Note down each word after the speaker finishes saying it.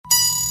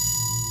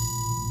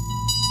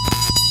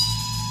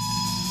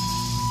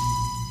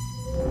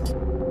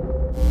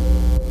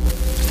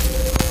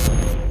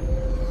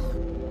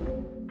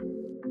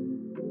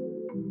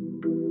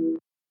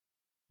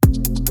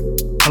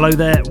Hello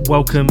there,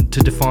 welcome to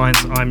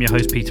Defiance. I'm your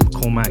host Peter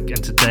McCormack,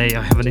 and today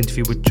I have an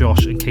interview with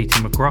Josh and Katie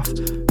McGruff,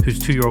 whose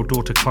 2-year-old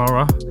daughter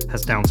Clara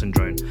has Down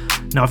syndrome.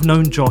 Now, I've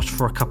known Josh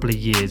for a couple of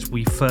years.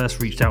 We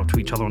first reached out to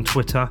each other on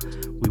Twitter.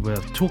 We were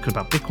talking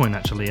about Bitcoin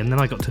actually, and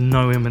then I got to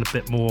know him a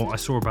bit more. I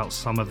saw about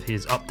some of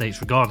his updates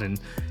regarding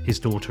his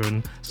daughter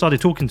and started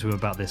talking to him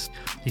about this.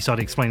 He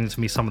started explaining to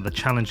me some of the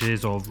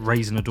challenges of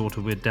raising a daughter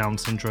with Down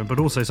syndrome, but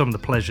also some of the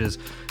pleasures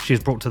she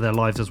has brought to their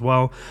lives as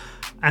well.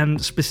 And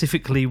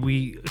specifically,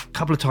 we a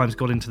couple of times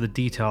got into the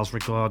details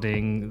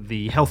regarding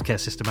the healthcare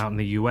system out in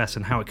the US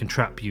and how it can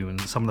trap you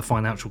and some of the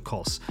financial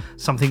costs,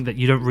 something that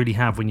you don't really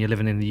have when you're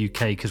living in the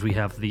UK because we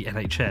have the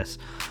NHS.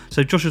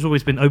 So Josh has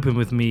always been open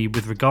with me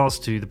with regards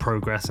to the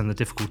progress and the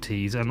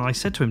difficulties, and I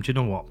said to him, do you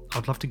know what,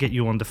 I'd love to get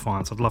you on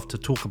Defiance, I'd love to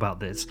talk about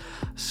this.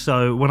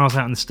 So when I was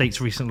out in the States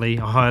recently,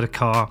 I hired a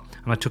car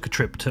and I took a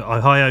trip to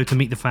Ohio to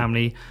meet the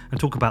family and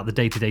talk about the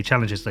day-to-day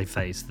challenges they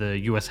face, the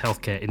US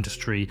healthcare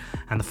industry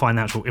and the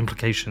financial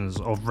implications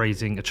of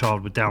raising a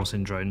child with Down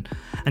syndrome.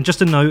 And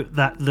just a note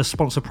that the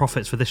sponsor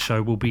profits for this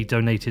show will be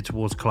donated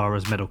towards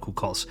Clara's medical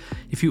costs.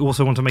 If you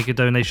also want to make a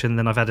donation,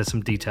 then I've added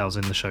some details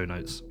in the show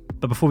notes.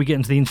 But before we get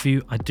into the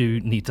interview, I do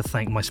need to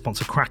thank my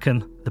sponsor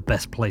Kraken, the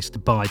best place to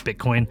buy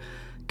Bitcoin.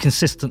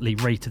 Consistently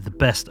rated the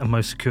best and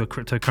most secure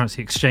cryptocurrency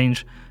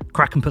exchange,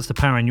 Kraken puts the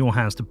power in your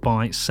hands to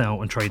buy,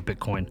 sell and trade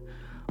Bitcoin.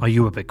 Are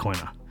you a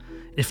Bitcoiner?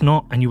 If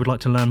not, and you would like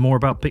to learn more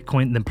about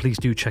Bitcoin, then please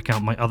do check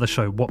out my other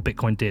show, What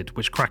Bitcoin Did,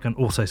 which Kraken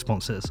also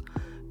sponsors.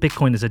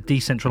 Bitcoin is a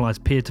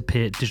decentralized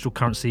peer-to-peer digital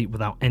currency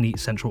without any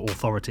central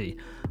authority.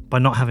 By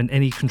not having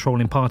any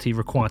controlling party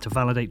required to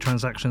validate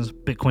transactions,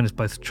 Bitcoin is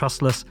both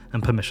trustless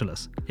and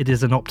permissionless. It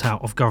is an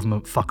opt-out of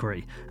government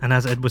fuckery. And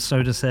as Edward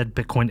Snowden said,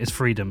 Bitcoin is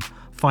freedom.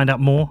 Find out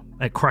more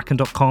at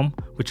kraken.com,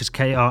 which is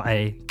KRAKEN.com.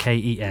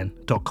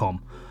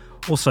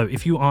 Also,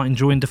 if you are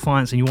enjoying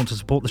Defiance and you want to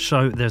support the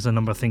show, there's a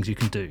number of things you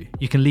can do.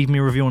 You can leave me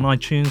a review on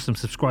iTunes and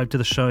subscribe to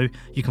the show.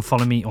 You can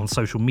follow me on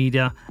social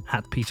media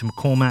at Peter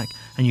McCormack,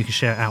 and you can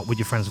share it out with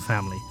your friends and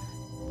family.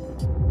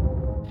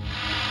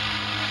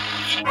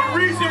 The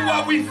reason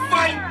why we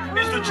fight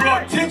is to draw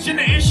attention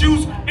to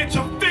issues and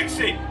to fix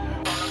it.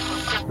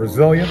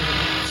 Resilient,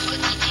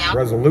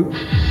 resolute,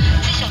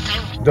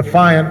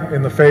 defiant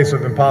in the face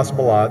of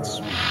impossible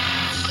odds.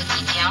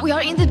 We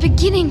are in the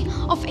beginning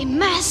of a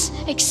mass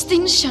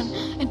extinction,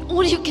 and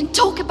all you can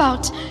talk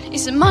about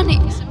is money.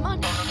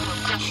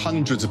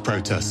 Hundreds of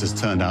protesters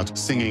turned out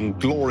singing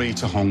Glory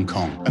to Hong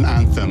Kong, an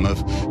anthem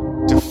of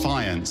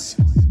defiance.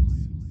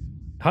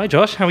 Hi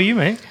Josh, how are you,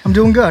 mate? I'm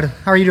doing good.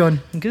 How are you doing?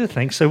 I'm good,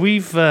 thanks. So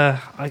we've, I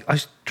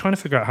was trying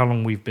to figure out how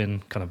long we've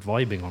been kind of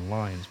vibing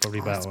online. It's probably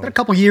about... It's been a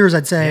couple years,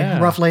 I'd say,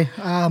 roughly.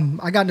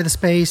 I got into the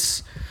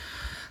space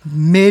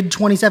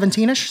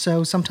mid-2017-ish,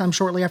 so sometime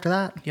shortly after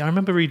that. Yeah, I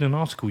remember reading an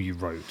article you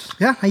wrote.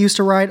 Yeah, I used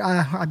to write.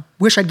 I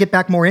wish I'd get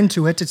back more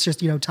into it. It's just,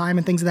 time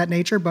and things of that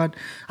nature, but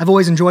I've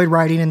always enjoyed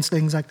writing and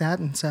things like that,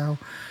 and so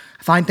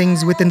I find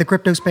things within the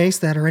crypto space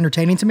that are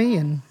entertaining to me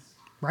and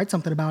write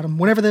something about them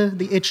whenever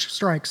the itch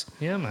strikes.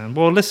 Yeah, man.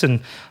 Well,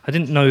 listen, I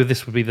didn't know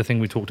this would be the thing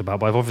we talked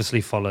about, but I've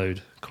obviously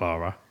followed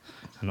Clara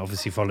and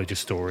obviously followed your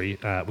story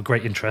with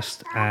great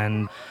interest,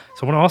 and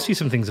so I want to ask you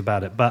some things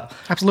about it. But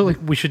absolutely,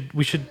 we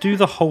should do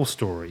the whole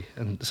story,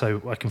 and so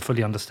I can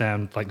fully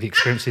understand like the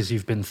experiences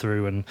you've been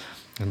through, and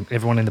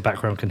everyone in the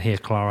background can hear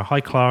Clara.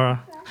 Hi,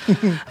 Clara.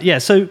 Yeah,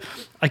 so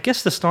I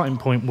guess the starting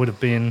point would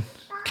have been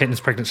Caitlin's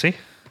pregnancy.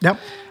 Yep.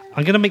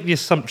 I'm going to make the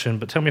assumption,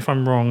 but tell me if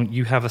I'm wrong.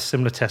 You have a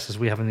similar test as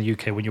we have in the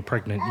UK. When you're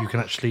pregnant, you can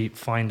actually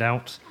find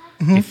out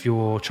if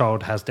your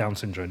child has Down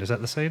syndrome. Is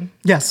that the same?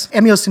 Yes.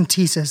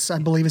 Amniocentesis, I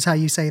believe, is how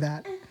you say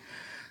that.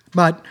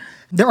 But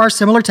there are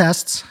similar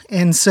tests.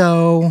 And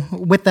so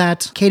with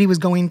that, Katie was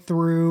going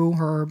through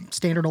her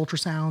standard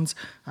ultrasounds.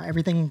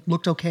 Everything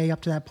looked okay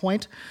up to that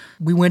point.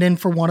 We went in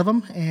for one of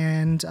them,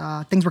 and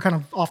things were kind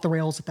of off the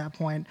rails at that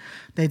point.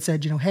 They'd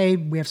said, hey,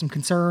 we have some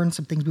concerns,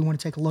 some things we want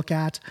to take a look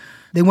at.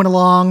 They went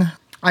along.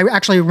 I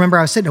actually remember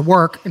I was sitting at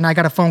work, and I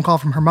got a phone call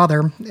from her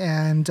mother,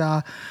 and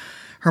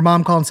her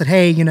mom called and said,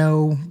 hey,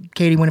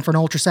 Katie went in for an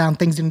ultrasound.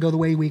 Things didn't go the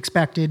way we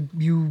expected.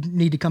 You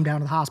need to come down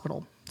to the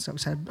hospital. So I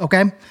said,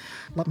 okay.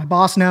 Let my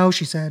boss know.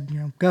 She said,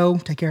 go,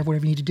 take care of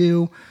whatever you need to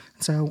do.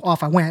 So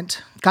off I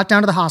went. Got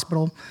down to the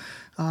hospital.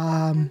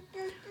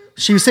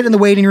 She was sitting in the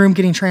waiting room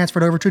getting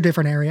transferred over to a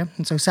different area.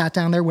 And so sat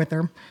down there with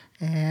her.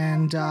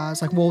 And I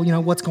was like, well,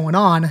 what's going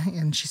on?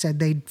 And she said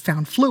they'd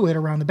found fluid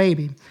around the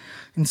baby.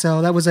 And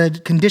so that was a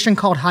condition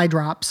called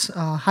hydrops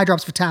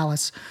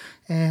fetalis.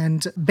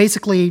 And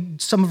basically,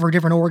 some of her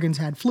different organs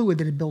had fluid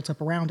that had built up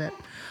around it.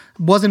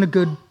 Wasn't a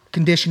good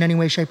condition any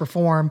way, shape, or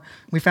form.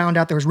 We found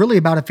out there was really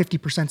about a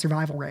 50%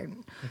 survival rate.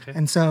 Okay.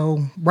 And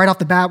so right off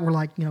the bat, we're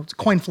like, it's a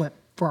coin flip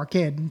for our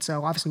kid. And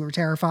so obviously we were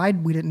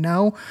terrified. We didn't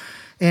know.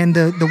 And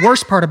the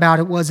worst part about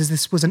it is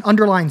this was an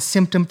underlying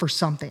symptom for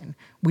something.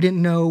 We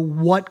didn't know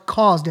what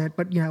caused it,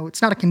 but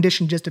it's not a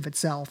condition just of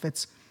itself.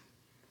 It's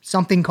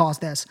something caused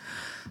this.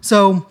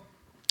 So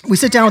we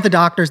sit down with the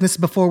doctors, and this is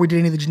before we did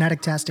any of the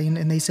genetic testing,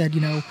 and they said,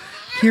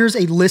 here's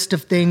a list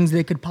of things that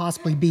it could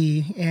possibly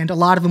be. And a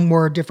lot of them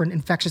were different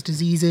infectious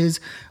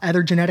diseases,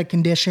 other genetic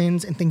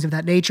conditions, and things of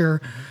that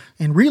nature.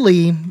 And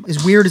really,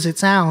 as weird as it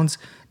sounds,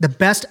 the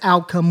best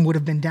outcome would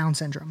have been Down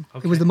syndrome.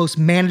 Okay. It was the most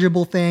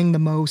manageable thing, the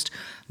most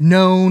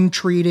known,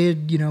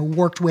 treated,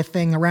 worked with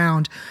thing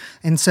around.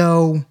 And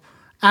so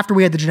after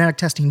we had the genetic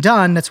testing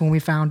done, that's when we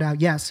found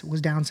out, yes, it was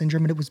Down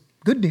syndrome, and it was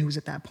good news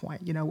at that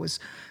point. It was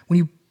when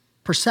you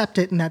percept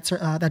it in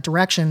that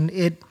direction,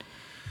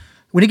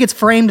 when it gets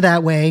framed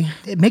that way,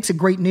 it makes it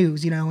great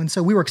news, And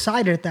so we were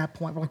excited at that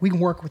point. We're like, we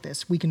can work with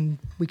this. We can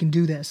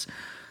do this.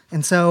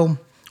 And so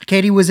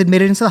Katie was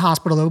admitted into the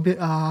hospital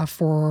though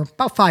for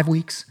about 5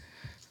 weeks,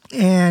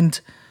 and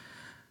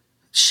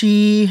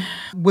she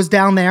was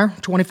down there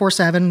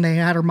 24/7. They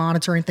had her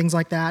monitoring, things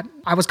like that.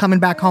 I was coming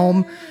back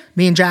home.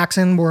 Me and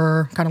Jackson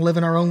were kind of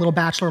living our own little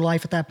bachelor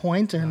life at that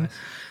point, and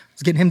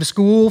was getting him to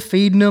school,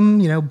 feeding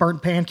him,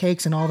 burnt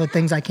pancakes and all the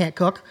things I can't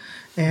cook.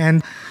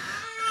 And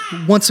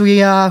once we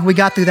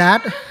got through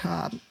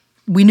that,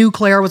 we knew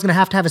Clara was going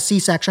to have a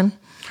C-section.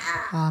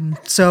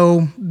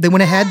 So they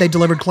went ahead, they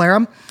delivered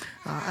Clara.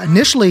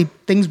 Initially,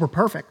 things were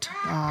perfect.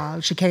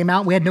 She came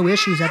out, we had no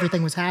issues,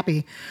 everything was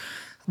happy.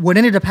 What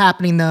ended up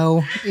happening,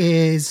 though,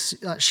 is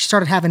she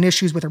started having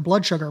issues with her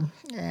blood sugar.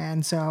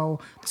 And so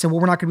they said, well,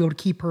 we're not going to be able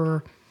to keep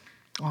her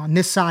on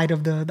this side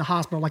of the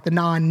hospital, like the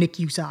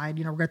non-NICU side.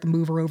 We're going to have to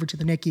move her over to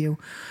the NICU.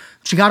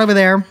 She got over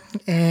there,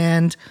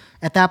 and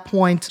at that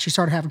point, she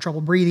started having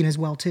trouble breathing as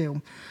well,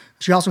 too.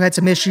 She also had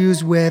some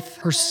issues with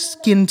her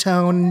skin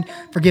tone.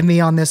 Forgive me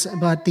on this,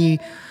 but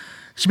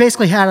she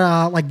basically had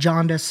like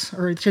jaundice,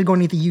 or she had to go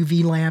underneath the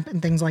UV lamp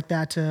and things like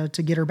that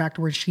to get her back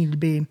to where she needed to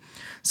be.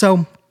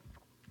 So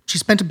she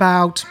spent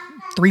about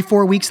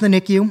 3-4 weeks in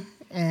the NICU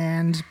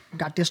and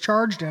got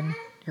discharged, and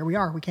here we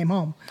are. We came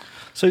home.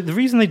 So the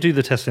reason they do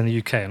the test in the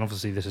UK, and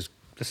obviously this is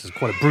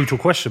quite a brutal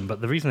question,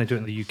 but the reason they do it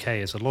in the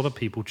UK is a lot of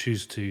people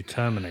choose to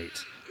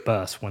terminate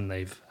births when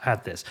they've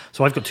had this.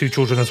 So I've got 2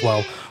 children as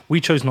well.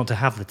 We chose not to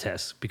have the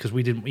test because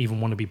we didn't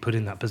even want to be put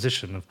in that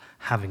position of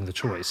having the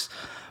choice.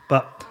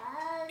 But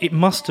it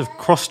must have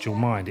crossed your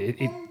mind.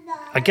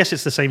 I guess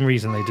it's the same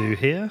reason they do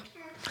here.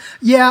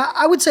 Yeah,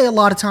 I would say a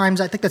lot of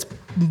times, I think that's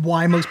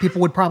why most people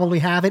would probably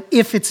have it,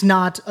 if it's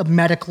not a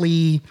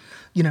medically,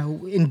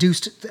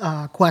 induced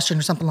question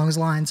or something along those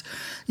lines.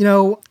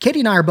 Katie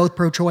and I are both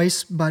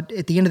pro-choice, but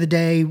at the end of the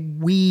day,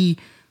 we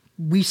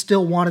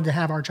still wanted to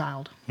have our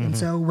child. Mm-hmm. And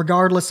so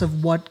regardless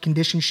of what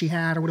conditions she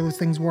had or what those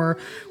things were,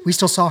 we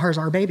still saw her as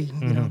our baby.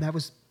 Mm-hmm. That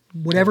was,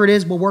 whatever it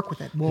is, we'll work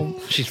with it.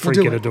 She's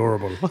freaking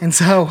adorable. And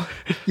so,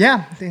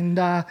 yeah, and,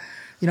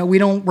 we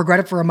don't regret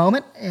it for a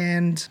moment.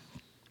 And,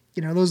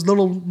 those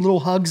little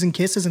hugs and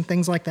kisses and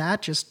things like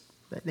that, just,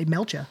 they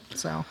melt you,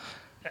 so.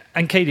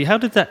 And Katie, how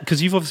did that,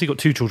 because you've obviously got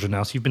 2 children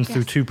now, so you've been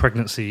through 2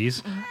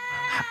 pregnancies. Mm-hmm.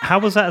 How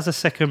was that as a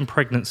second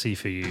pregnancy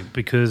for you?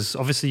 Because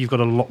obviously you've got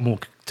a lot more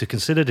to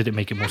consider. Did it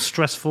make it more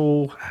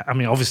stressful? I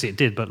mean, obviously it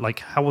did, but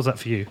how was that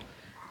for you?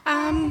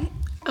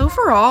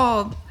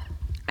 Overall,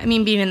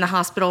 being in the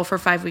hospital for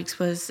 5 weeks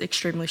was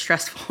extremely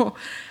stressful.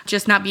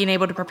 Just not being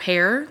able to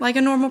prepare like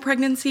a normal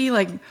pregnancy.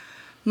 Like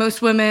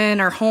most women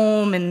are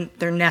home and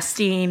they're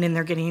nesting and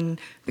they're getting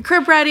the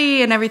crib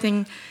ready and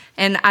everything.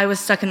 And I was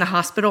stuck in the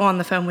hospital on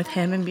the phone with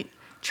him and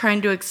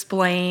trying to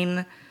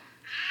explain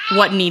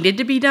what needed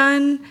to be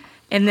done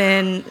and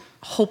then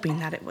hoping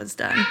that it was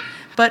done.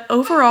 But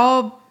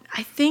overall,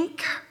 I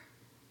think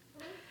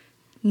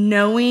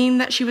knowing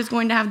that she was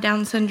going to have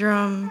Down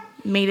syndrome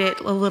made it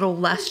a little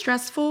less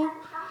stressful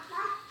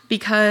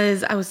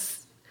because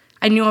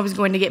I knew I was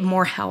going to get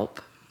more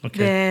help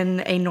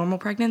than a normal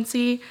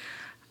pregnancy.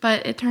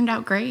 But it turned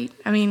out great.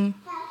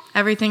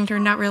 Everything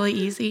turned out really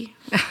easy.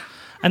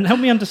 And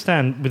help me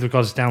understand with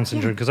regards to Down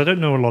syndrome, because I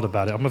don't know a lot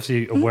about it. I'm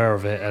obviously aware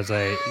of it as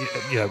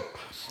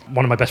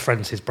one of my best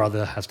friends, his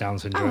brother has Down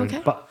syndrome,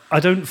 but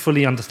I don't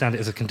fully understand it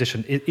as a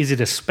condition. Is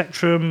it a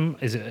spectrum?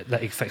 Is it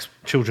that it affects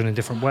children in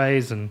different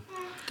ways? And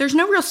there's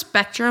no real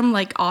spectrum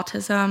like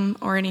autism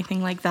or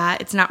anything like that.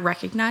 It's not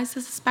recognized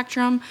as a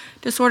spectrum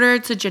disorder.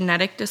 It's a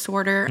genetic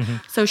disorder. Mm-hmm.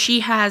 So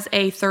she has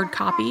a 3rd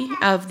copy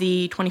of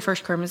the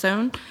 21st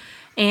chromosome.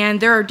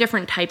 And there are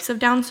different types of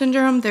Down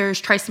syndrome.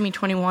 There's trisomy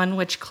 21,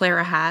 which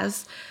Clara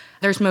has.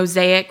 There's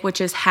mosaic,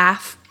 which is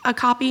half a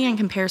copy in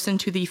comparison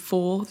to the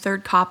full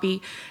 3rd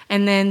copy.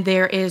 And then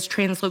there is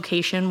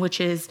translocation,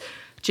 which is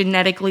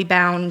genetically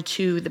bound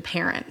to the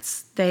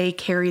parents. They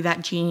carry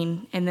that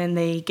gene, and then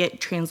they get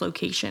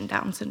translocation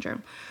Down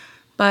syndrome.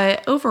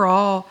 But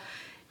overall,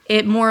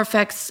 it more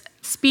affects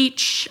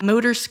speech,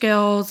 motor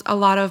skills. A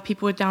lot of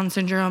people with Down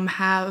syndrome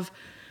have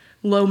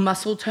low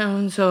muscle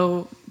tone,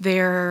 so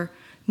their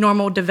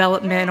normal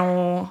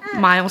developmental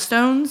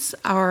milestones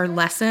are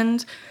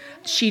lessened.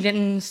 She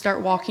didn't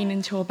start walking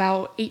until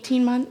about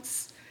 18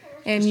 months,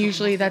 and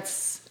usually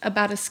that's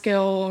about a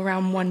skill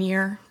around 1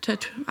 year to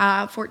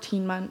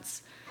 14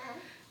 months.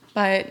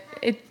 But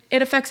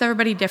it affects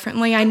everybody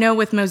differently. I know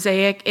with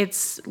Mosaic,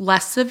 it's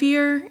less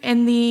severe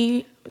in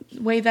the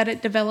way that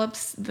it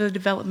develops, the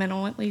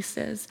developmental at least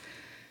is.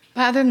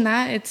 But other than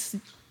that,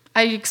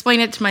 I explain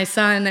it to my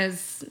son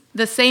as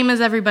the same as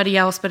everybody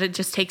else, but it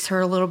just takes her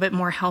a little bit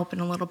more help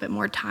and a little bit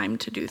more time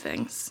to do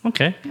things.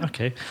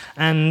 Okay.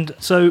 And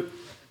so,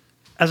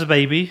 as a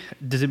baby,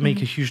 does it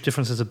make a huge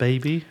difference as a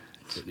baby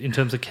in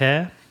terms of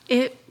care?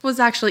 It was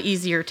actually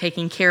easier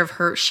taking care of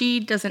her. She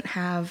doesn't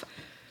have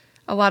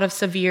a lot of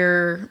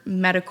severe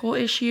medical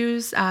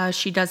issues.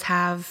 She does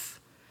have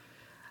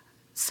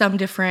some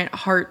different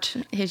heart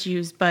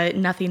issues, but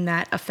nothing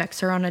that affects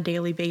her on a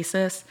daily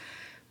basis.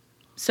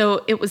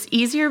 So it was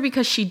easier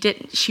because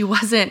she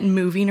wasn't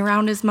moving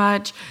around as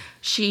much.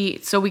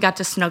 So we got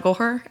to snuggle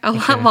her a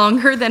lot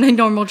longer than a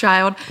normal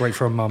child. Great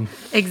for a mum.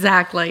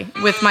 Exactly.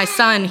 With my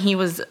son, he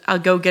was a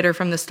go-getter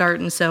from the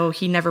start, and so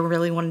he never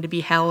really wanted to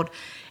be held.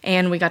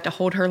 And we got to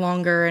hold her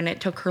longer, and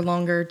it took her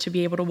longer to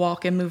be able to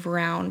walk and move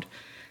around.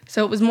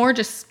 So it was more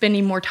just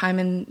spending more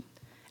time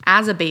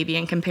as a baby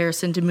in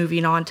comparison to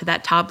moving on to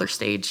that toddler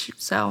stage.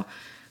 So.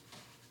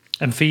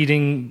 And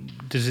feeding,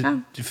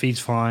 it feeds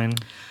fine?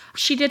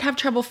 She did have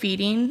trouble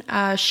feeding.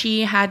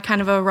 She had kind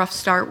of a rough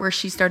start where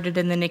she started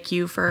in the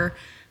NICU for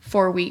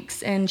 4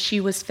 weeks, and she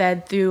was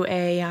fed through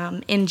a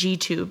NG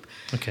tube.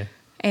 Okay.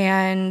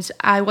 And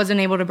I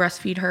wasn't able to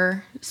breastfeed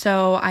her,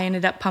 so I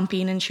ended up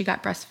pumping, and she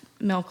got breast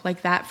milk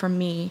like that from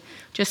me,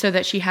 just so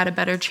that she had a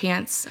better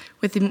chance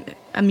with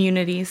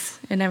immunities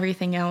and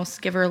everything else.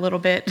 Give her a little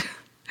bit.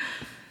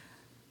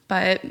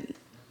 But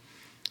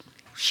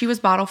she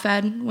was bottle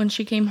fed when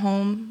she came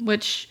home,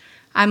 which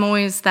I'm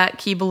always that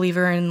key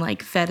believer in,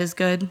 like, fed is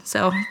good.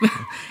 So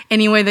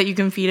any way that you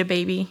can feed a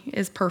baby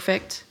is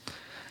perfect.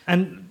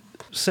 And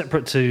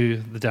separate to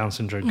the Down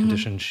syndrome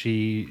condition,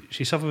 she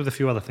suffered with a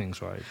few other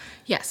things, right?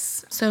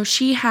 Yes. So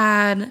she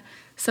had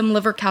some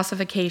liver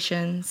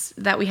calcifications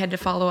that we had to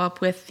follow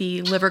up with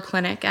the liver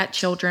clinic at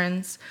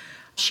Children's.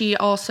 She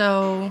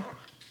also,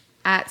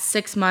 at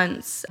 6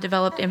 months,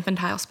 developed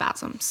infantile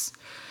spasms.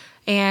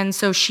 And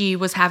so she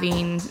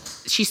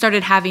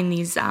started having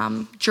these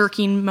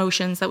jerking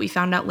motions that we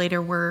found out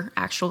later were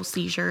actual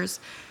seizures.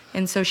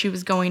 And so she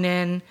was going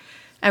in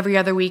every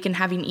other week and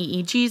having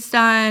EEGs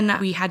done.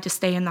 We had to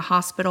stay in the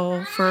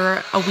hospital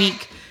for a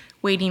week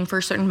waiting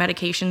for certain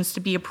medications to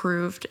be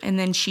approved. And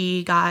then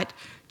she got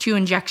 2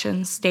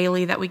 injections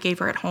daily that we gave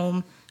her at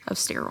home of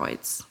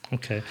steroids.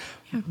 Okay.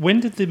 Yeah.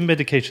 When did the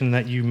medication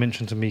that you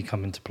mentioned to me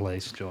come into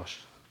place, Josh?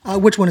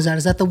 Which one is that?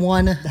 Is that the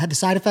one that had the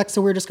side effects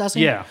that we were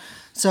discussing? Yeah.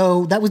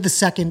 So that was the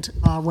second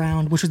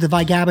round, which was the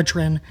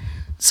vigabatrin.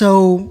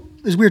 So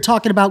as we were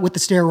talking about with the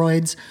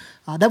steroids,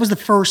 that was the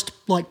first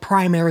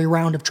primary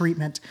round of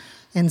treatment.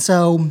 And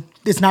so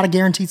it's not a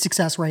guaranteed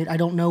success rate. I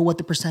don't know what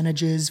the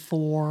percentage is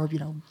for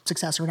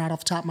success or not off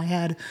the top of my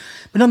head.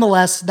 But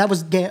nonetheless, that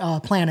was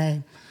plan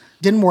A.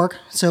 Didn't work,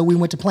 so we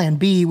went to plan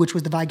B, which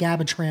was the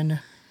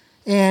vigabatrin.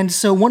 And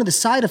so one of the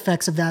side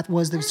effects of that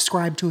was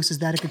described to us is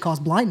that it could cause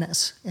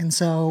blindness. And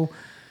so,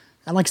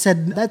 like I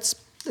said,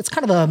 it's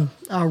kind of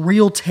a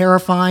real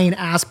terrifying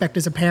aspect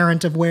as a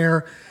parent of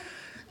where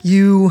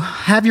you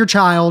have your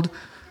child,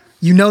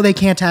 they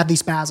can't have these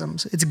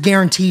spasms. It's a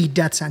guaranteed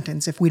death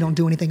sentence if we don't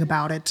do anything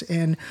about it.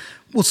 And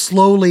we'll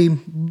slowly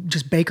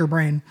just bake her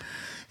brain.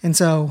 And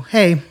so,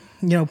 hey,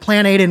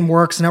 plan A didn't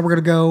work, so now we're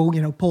going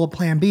to go, pull up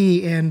plan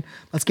B and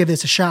let's give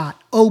this a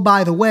shot. Oh,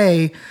 by the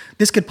way,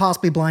 this could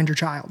possibly blind your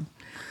child.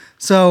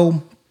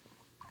 So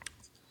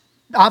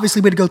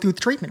obviously we had to go through the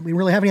treatment. We didn't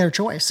really have any other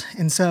choice.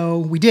 And so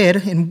we did.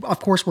 And of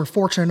course, we're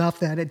fortunate enough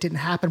that it didn't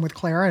happen with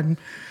Clara. And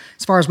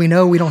as far as we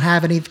know, we don't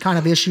have any kind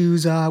of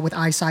issues with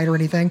eyesight or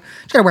anything.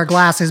 She's got to wear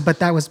glasses, but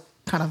that was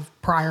kind of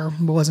prior.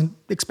 It wasn't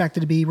expected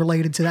to be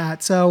related to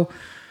that. So,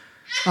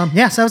 so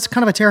it's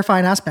kind of a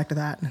terrifying aspect of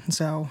that. And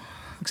so,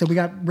 like I said, we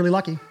got really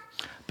lucky.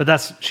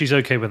 But she's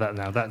okay with that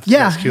now.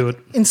 That's cured.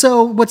 And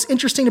so what's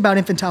interesting about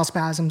infantile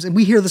spasms, and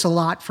we hear this a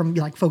lot from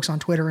folks on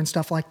Twitter and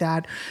stuff like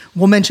that,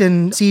 we'll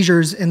mention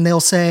seizures and they'll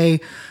say,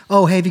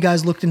 oh, hey, have you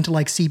guys looked into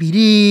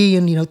CBD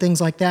and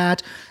things like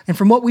that? And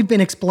from what we've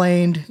been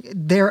explained,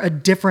 they're a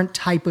different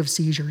type of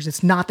seizures.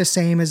 It's not the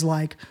same as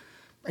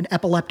an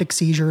epileptic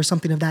seizure or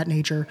something of that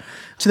nature,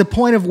 to the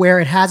point of where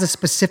it has a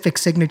specific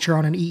signature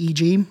on an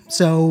EEG.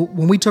 So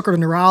when we took her to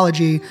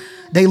neurology,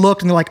 they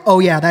looked and they're like, oh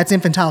yeah, that's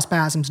infantile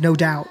spasms, no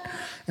doubt.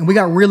 And we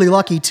got really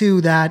lucky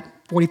too that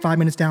 45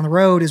 minutes down the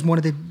road is one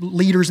of the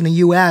leaders in the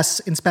U.S.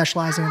 in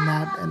specializing in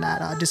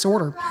that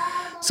disorder.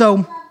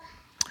 So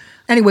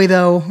anyway,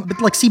 though,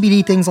 but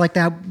CBD, things like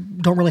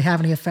that don't really have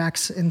any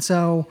effects. And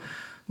so,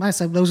 like I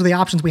said, those are the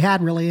options we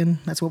had really, and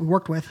that's what we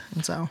worked with.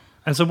 And so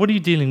what are you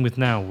dealing with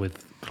now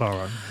with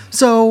Clara?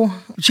 So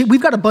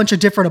we've got a bunch of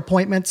different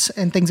appointments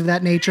and things of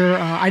that nature.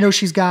 I know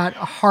she's got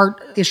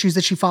heart issues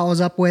that she follows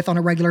up with on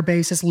a regular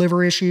basis,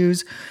 liver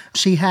issues.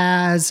 She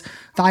has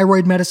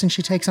thyroid medicine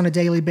she takes on a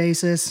daily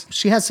basis.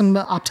 She has some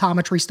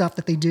optometry stuff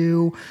that they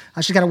do.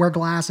 She's got to wear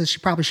glasses. She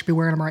probably should be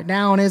wearing them right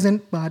now and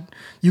isn't, but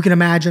you can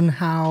imagine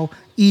how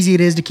easy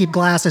it is to keep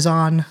glasses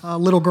on a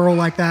little girl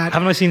like that.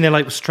 Haven't I seen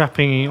they're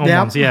strapping on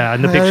ones? Yeah,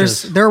 in the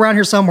pictures. They're around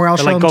here somewhere. I'll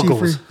show them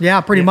to you. Yeah,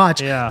 pretty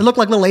much. Yeah. They look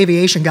like little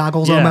aviation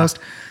goggles almost.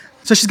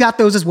 So she's got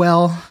those as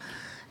well.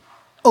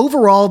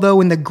 Overall,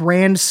 though, in the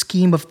grand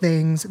scheme of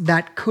things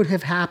that could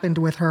have happened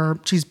with her,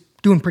 she's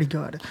doing pretty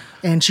good.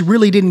 And she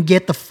really didn't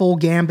get the full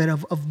gambit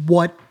of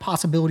what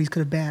possibilities could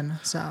have been.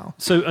 So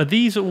are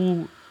these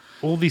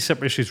all these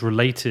separate issues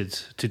related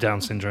to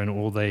Down syndrome,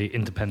 or are they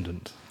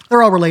independent?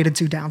 they're all related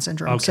to Down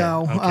syndrome. Okay,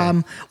 So,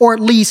 okay. Or at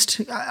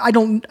least, I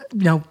don't,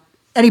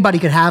 anybody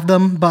could have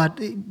them, but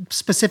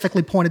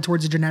specifically pointed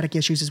towards the genetic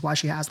issues is why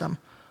she has them.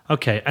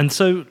 Okay, and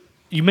so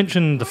you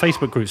mentioned the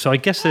Facebook group. So I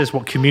guess there's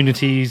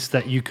communities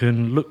that you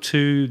can look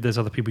to. There's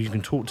other people you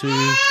can talk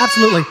to.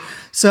 Absolutely.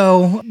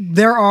 So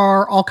there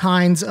are all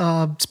kinds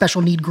of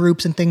special need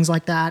groups and things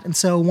like that. And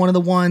so one of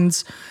the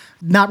ones,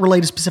 not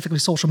related specifically to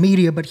social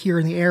media, but here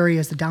in the area,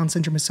 is the Down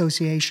Syndrome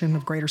Association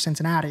of Greater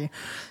Cincinnati.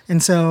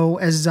 And so,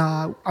 as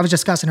I was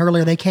discussing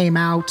earlier, they came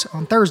out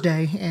on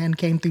Thursday and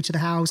came through to the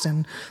house,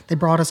 and they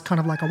brought us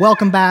kind of like a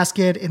welcome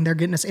basket, and they're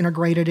getting us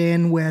integrated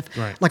in with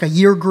like a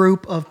year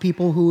group of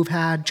people who've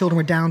had children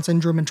with Down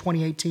syndrome in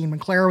 2018 when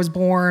Clara was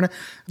born.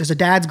 There's a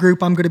dad's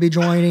group I'm going to be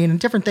joining, and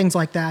different things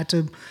like that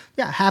to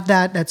have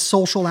that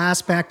social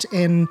aspect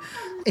and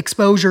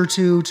exposure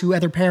to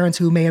other parents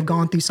who may have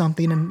gone through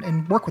something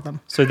and work with them.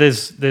 So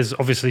there's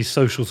obviously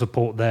social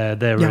support there.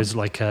 There is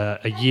like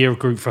a year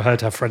group for her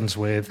to have friends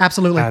with.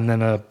 Absolutely. And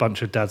then a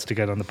bunch of dads to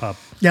get on the pub.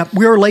 Yeah,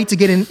 we were late to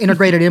get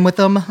integrated in with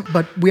them,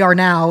 but we are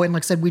now. And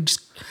like I said,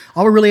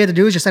 all we really had to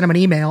do is just send them an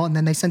email, and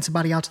then they sent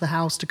somebody out to the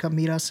house to come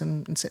meet us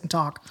and sit and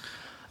talk.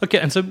 Okay,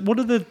 and so what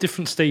are the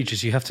different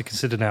stages you have to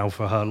consider now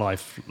for her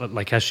life,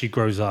 like as she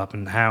grows up,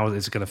 and how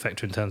is it going to affect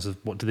her in terms of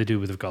what do they do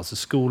with regards to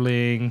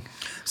schooling?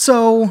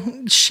 So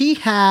she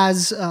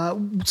has,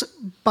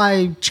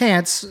 by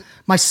chance,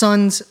 my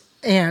son's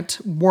aunt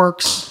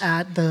works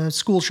at the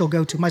school she'll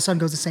go to. My son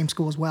goes to the same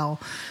school as well.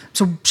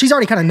 So she's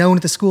already kind of known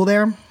at the school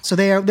there. So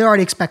they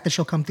already expect that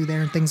she'll come through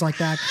there and things like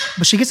that.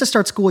 But she gets to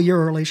start school a year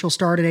early. She'll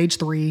start at age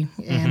 3.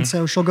 And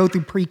so she'll go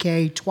through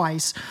pre-K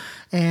twice.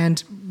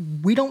 And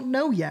we don't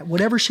know yet.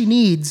 Whatever she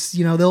needs,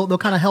 they'll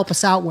kind of help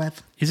us out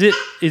with. Is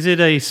it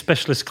a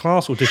specialist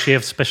class, or does she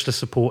have specialist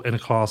support in a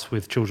class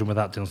with children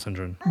without Down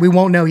syndrome? We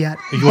won't know yet.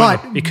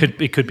 It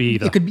could be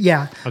either. It could,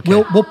 yeah.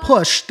 Okay. We'll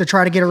push to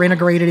try to get her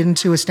integrated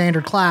into a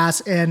standard class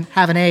and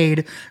have an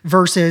aide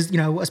versus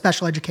a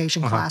special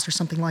education class or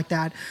something like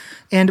that.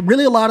 And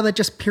really, a lot of that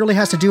just purely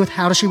has to do with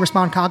how does she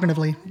respond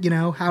cognitively.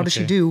 How does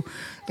she do?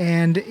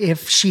 And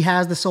if she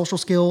has the social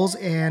skills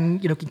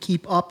and can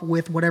keep up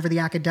with whatever the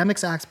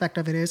academics aspect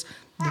of it is,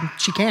 then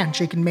she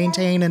can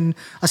maintain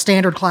a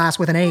standard class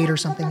with an aide or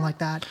something like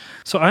that.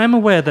 So I am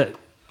aware that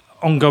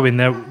ongoing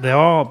there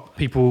are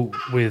people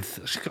with,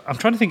 I'm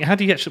trying to think, how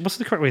do you actually, what's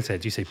the correct way to say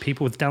it? Do you say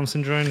people with Down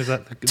syndrome? Is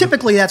that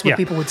Typically that's what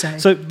people would say.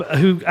 So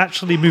who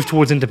actually move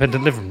towards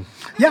independent living?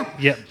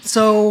 Yeah.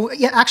 So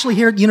actually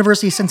here at the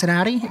University of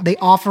Cincinnati, they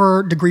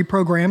offer degree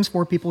programs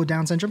for people with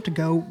Down syndrome to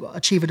go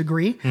achieve a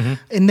degree.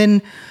 And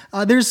then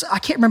I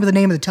can't remember the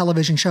name of the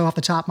television show off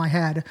the top of my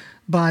head,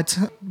 but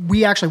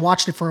we actually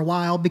watched it for a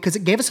while because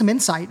it gave us some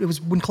insight. It was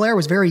when Claire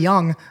was very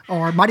young,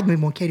 or it might have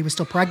been when Katie was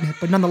still pregnant,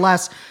 but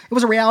nonetheless, it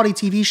was a reality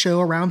TV show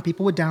around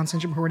people with Down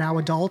syndrome who are now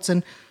adults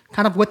and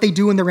kind of what they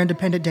do in their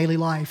independent daily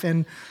life.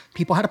 And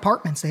people had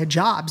apartments, they had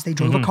jobs, they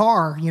drove a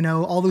car,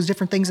 all those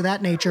different things of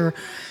that nature.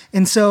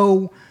 And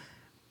so,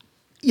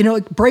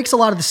 it breaks a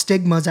lot of the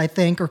stigmas, I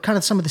think, or kind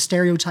of some of the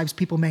stereotypes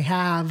people may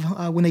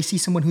have when they see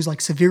someone who's like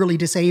severely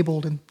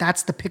disabled, and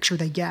that's the picture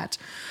they get.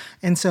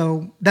 And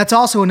so that's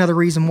also another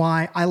reason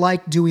why I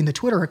like doing the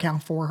Twitter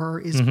account for her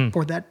is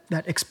for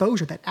that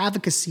exposure, that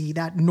advocacy,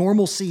 that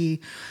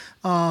normalcy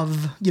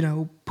of,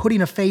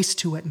 putting a face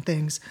to it and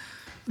things.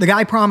 The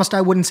guy promised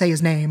I wouldn't say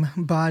his name,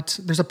 but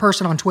there's a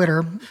person on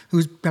Twitter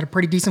who's got a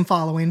pretty decent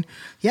following.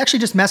 He actually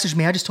just messaged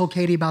me. I just told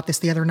Katie about this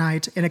the other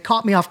night, and it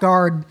caught me off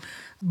guard,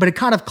 but it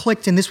kind of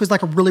clicked, and this was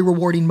like a really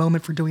rewarding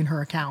moment for doing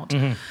her account.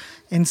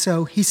 And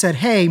so he said,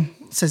 hey,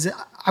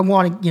 I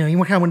want to, he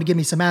kind of wanted to give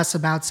me some S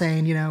about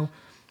saying,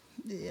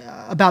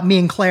 about me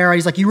and Claire.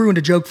 He's like, you ruined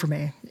a joke for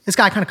me. This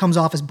guy kind of comes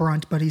off as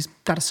brunt, but he's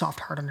got a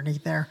soft heart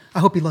underneath there. I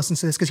hope he listens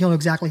to this because he'll know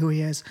exactly who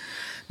he is.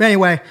 But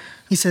anyway,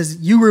 he says,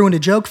 you ruined a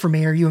joke for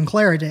me, or you and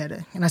Clara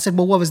did. And I said,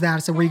 well, what was that? I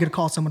said, were you going to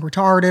call someone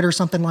retarded or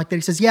something like that?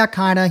 He says, yeah,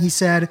 kind of. He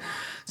says,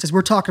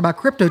 we're talking about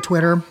crypto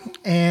Twitter.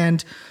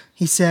 And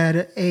he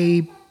said,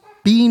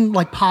 being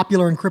like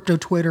popular in crypto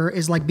Twitter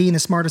is like being the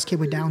smartest kid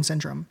with Down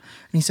syndrome.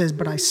 And he says,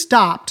 but I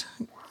stopped.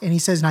 And he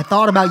says, and I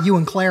thought about you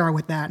and Clara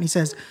with that. And he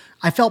says,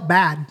 I felt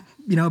bad,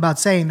 about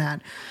saying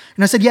that.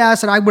 And I said, yeah,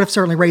 I would have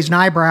certainly raised an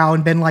eyebrow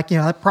and been like,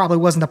 that probably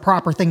wasn't the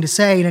proper thing to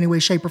say in any way,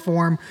 shape, or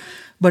form.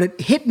 But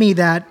it hit me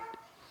that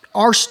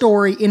our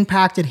story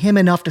impacted him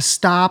enough to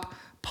stop,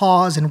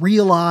 pause, and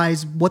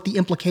realize what the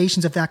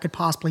implications of that could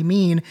possibly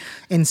mean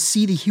and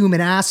see the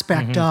human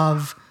aspect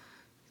of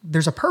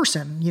there's a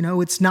person,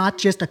 it's not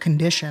just a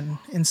condition.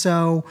 And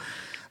so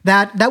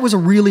that was a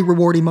really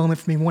rewarding moment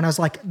for me when I was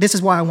like, this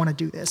is why I want to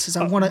do this, is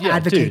I want to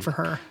advocate for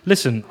her.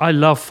 Listen, I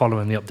love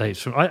following the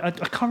updates. I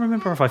can't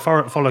remember if I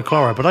follow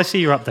Clara, but I see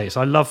your updates.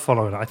 I love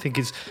following it. I think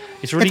it's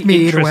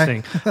really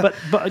interesting. but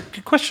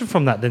a question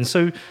from that then.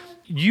 So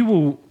you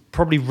will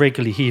probably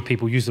regularly hear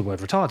people use the word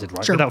retarded,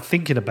 right? Sure. Without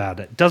thinking about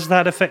it. Does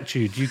that affect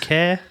you? Do you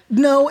care?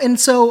 No, and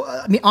so,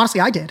 I mean, honestly,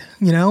 I did.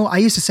 I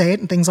used to say it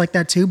and things like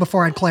that too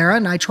before I had Clara,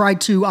 and I tried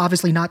to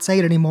obviously not say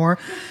it anymore.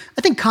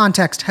 I think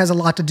context has a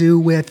lot to do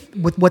with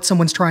what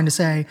someone's trying to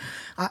say.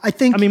 I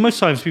think... I mean, most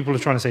times people are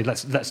trying to say,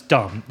 that's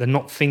dumb. They're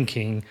not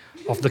thinking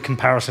of the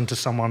comparison to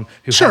someone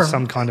who Sure. has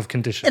some kind of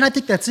condition. And I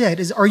think that's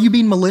it, is are you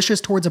being malicious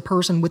towards a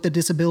person with a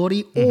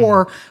disability,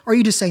 or are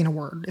you just saying a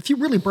word? If you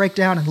really break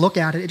down and look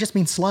at it, it just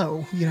means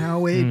slow,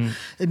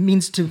 It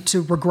means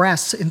to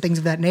regress and things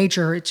of that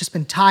nature. It's just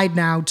been tied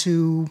now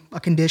to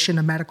a condition,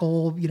 a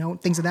medical,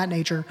 things of that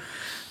nature.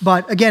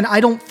 But again,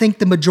 I don't think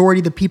the majority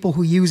of the people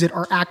who use it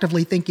are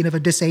actively thinking of a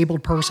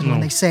disabled person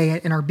when they say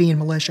it and are being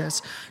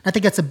malicious. And I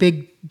think that's a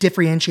big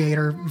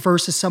differentiator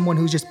versus someone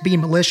who's just being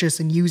malicious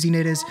and using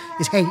it as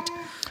hate.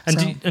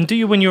 And do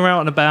you, when you're out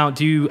and about,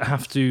 do you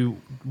have to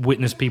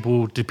witness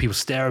people? Do people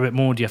stare a bit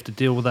more? Do you have to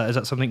deal with that? Is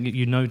that something that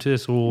you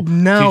notice, or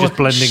No, do you just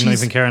blending, not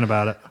even caring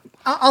about it?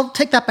 I'll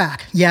take that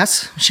back.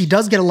 Yes, she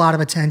does get a lot of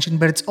attention,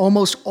 but it's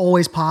almost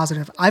always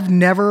positive. I've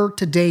never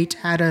to date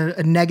had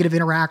a negative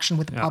interaction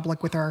with the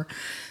public with her.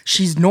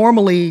 She's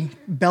normally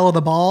belle of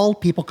the ball.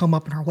 People come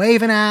up and are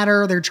waving at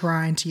her. They're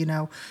trying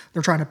to,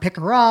 they're trying to pick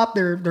her up.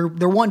 They're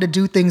wanting to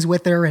do things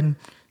with her, and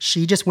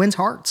she just wins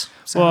hearts.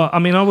 So. Well, I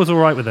mean, I was all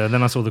right with her.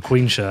 Then I saw the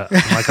Queen shirt.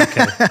 I'm like,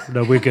 okay,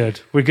 no, we're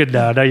good. We're good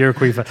now. Now you're a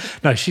Queen fan.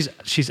 No,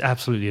 she's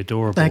absolutely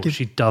adorable. Thank you.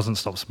 She doesn't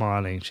stop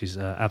smiling. She's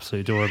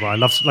absolutely adorable. I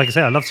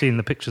love seeing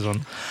the pictures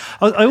on.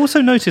 I also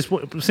noticed,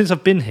 since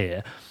I've been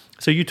here,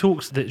 so you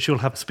talked that she'll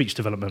have speech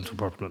developmental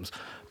problems,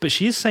 but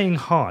she is saying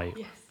hi.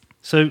 Yes.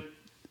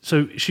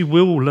 So she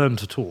will learn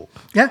to talk.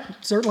 Yeah,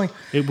 certainly.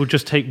 It will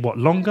just take,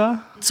 longer?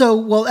 So,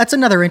 well, that's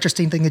another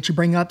interesting thing that you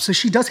bring up. So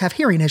she does have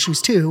hearing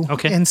issues too.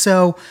 Okay. And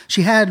so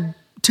she had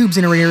tubes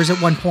in her ears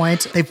at one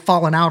point. They've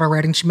fallen out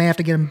already, and she may have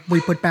to get them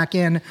re-put back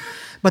in.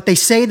 But they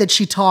say that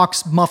she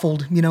talks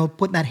muffled,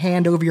 putting that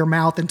hand over your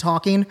mouth and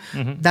talking.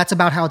 Mm-hmm. That's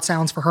about how it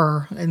sounds for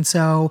her. And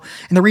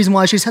the reason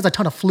why she just has a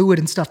ton of fluid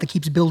and stuff that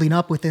keeps building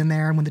up within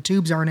there. And when the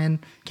tubes aren't in,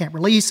 can't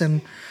release.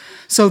 And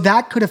so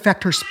that could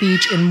affect her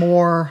speech and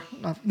more,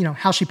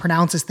 how she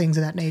pronounces things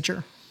of that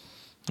nature.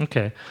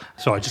 Okay.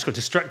 So I just got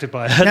distracted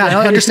by her.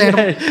 Yeah,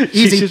 understandable. Yeah,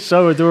 Easy. She's just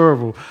so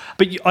adorable.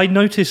 But I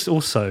noticed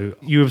also,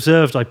 you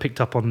observed I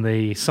picked up on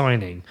the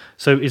signing.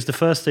 So is the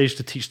first stage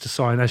to teach to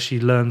sign as she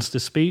learns the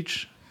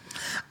speech?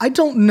 I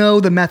don't know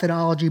the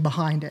methodology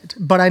behind it,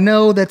 but I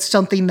know that's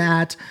something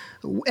that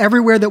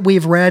everywhere that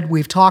we've read,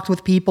 we've talked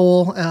with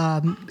people,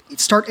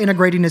 start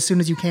integrating as soon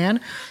as you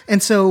can.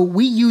 And so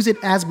we use it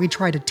as we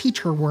try to teach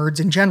her words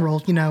in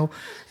general.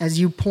 As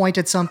you point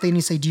at something,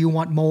 you say, do you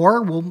want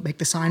more? We'll make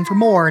the sign for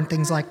more and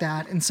things like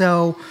that. And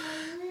so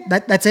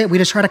that's it. We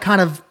just try to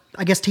kind of,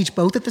 I guess, teach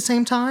both at the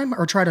same time,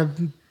 or try to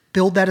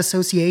build that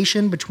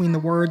association between the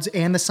words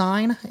and the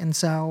sign. And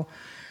so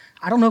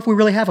I don't know if we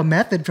really have a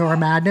method for our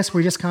madness.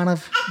 We just kind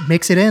of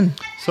mix it in.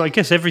 So I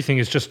guess everything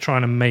is just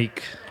trying to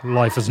make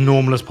life as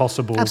normal as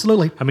possible.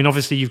 Absolutely. I mean,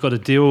 obviously you've got to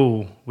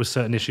deal with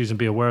certain issues and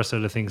be aware of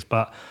certain things,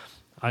 but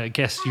I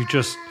guess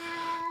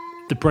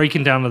the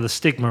breaking down of the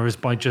stigma is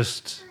by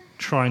just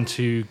trying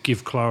to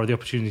give Clara the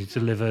opportunity to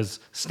live as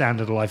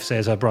standard a life, say,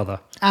 as her brother.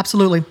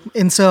 Absolutely.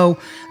 And so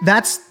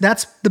that's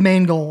the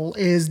main goal,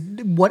 is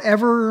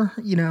whatever,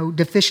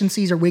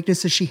 deficiencies or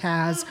weaknesses she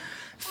has,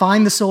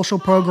 find the social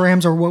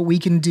programs or what we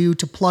can do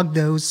to plug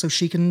those so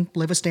she can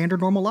live a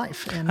standard normal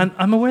life. And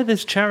I'm aware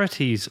there's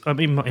charities, I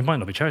mean, it might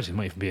not be charities, it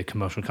might even be a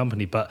commercial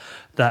company, but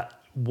that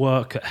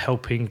work at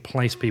helping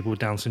place people with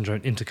Down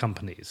syndrome into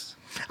companies.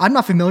 I'm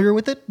not familiar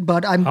with it,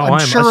 but I'm I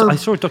sure... I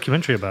saw a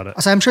documentary about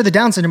it. So I'm sure the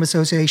Down Syndrome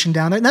Association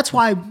down there, and that's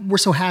why we're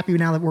so happy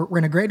now that we're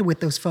integrated with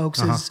those folks,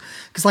 is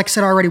because, like I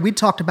said already, we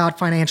talked about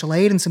financial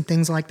aid and some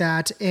things like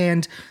that,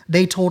 and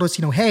they told us,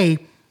 hey,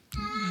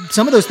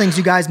 some of those things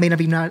you guys may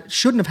not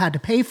shouldn't have had to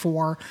pay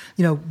for.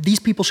 These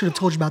people should have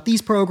told you about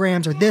these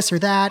programs or this or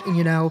that.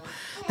 And,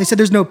 they said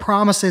there's no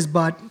promises,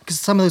 but because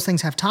some of those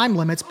things have time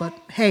limits, but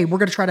hey, we're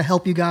going to try to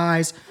help you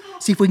guys,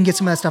 see if we can get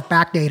some of that stuff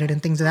backdated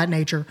and things of that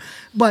nature.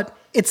 But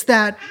it's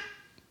that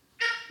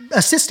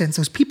assistance,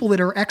 those people that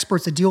are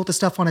experts that deal with the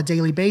stuff on a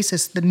daily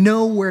basis, that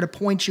know where to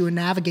point you and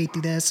navigate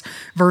through this,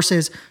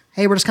 versus,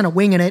 hey, we're just kind of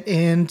winging it,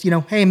 and,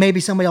 hey, maybe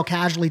somebody will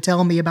casually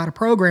tell me about a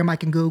program I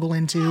can Google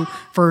into,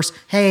 versus,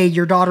 hey,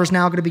 your daughter's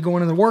now going to be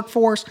going to the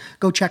workforce,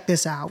 go check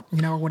this out,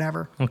 or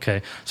whatever.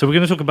 Okay, so we're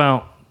going to talk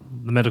about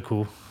the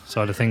medical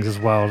side of things as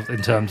well,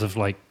 in terms of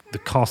like the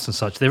cost and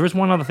such. There is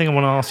one other thing I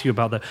want to ask you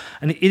about that,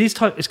 and it's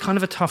kind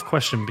of a tough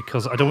question,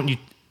 because I don't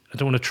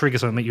want to trigger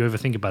something, make you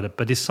overthink about it,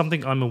 but it's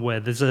something I'm aware.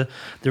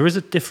 There is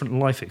a different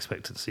life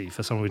expectancy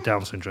for someone with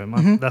Down syndrome.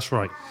 Mm-hmm. That's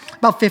right.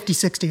 About 50,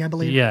 60, I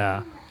believe.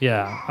 Yeah.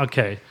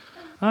 Okay.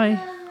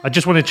 I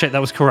just wanted to check that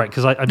was correct,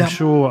 because I'm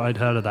sure I'd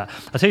heard of that.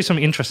 I'll tell you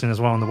something interesting as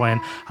well on the way,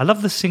 and I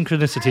love the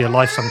synchronicity of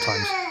life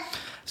sometimes.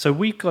 So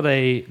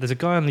there's a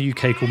guy in the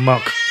UK called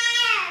Mark.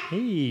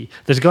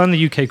 There's a guy in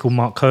the UK called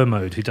Mark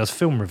Kermode who does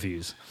film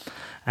reviews,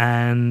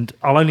 and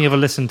I'll only ever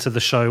listen to the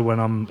show when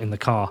I'm in the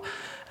car.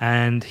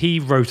 And he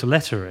wrote a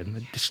letter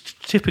in.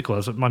 Just typical.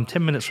 I'm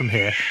 10 minutes from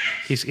here.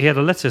 He had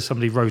a letter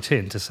somebody wrote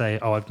in to say,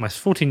 my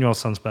 14-year-old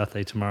son's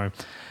birthday tomorrow.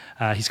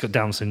 He's got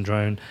Down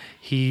syndrome.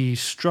 He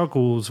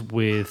struggles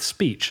with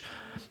speech,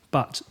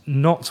 but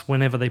not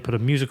whenever they put a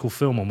musical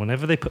film on.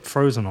 Whenever they put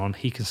Frozen on,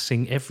 he can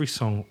sing every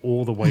song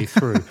all the way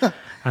through.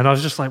 And I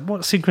was just like,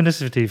 what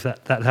synchronicity if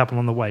that happened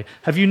on the way.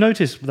 Have you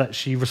noticed that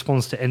she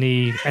responds to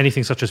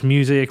anything such as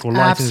music or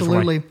lighting?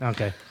 Absolutely.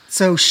 Okay.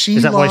 So she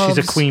Is that loves, why she's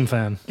a Queen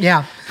fan?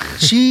 Yeah.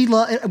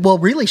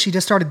 Really, she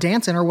just started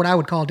dancing, or what I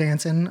would call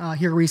dancing,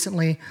 here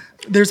recently.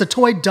 There's a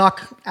toy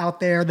duck out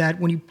there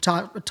that when you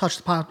touch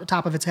the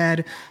top of its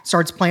head,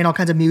 starts playing all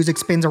kinds of music,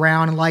 spins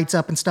around and lights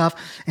up and stuff.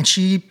 And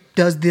she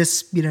does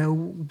this,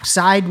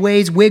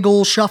 sideways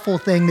wiggle shuffle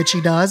thing that she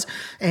does.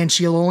 And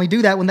she'll only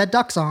do that when that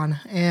duck's on.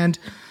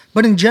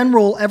 But in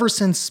general, ever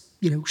since,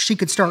 she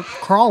could start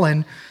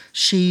crawling,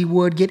 she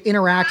would get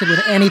interacted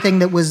with anything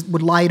that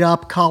would light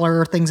up,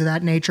 color, things of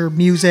that nature,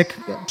 music.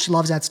 She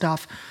loves that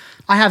stuff.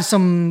 I have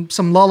some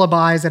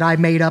lullabies that I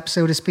made up,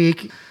 so to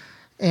speak,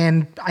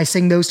 and I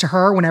sing those to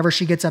her whenever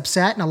she gets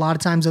upset, and a lot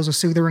of times those will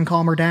soothe her and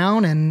calm her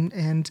down,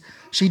 and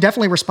she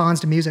definitely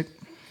responds to music.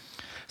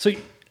 So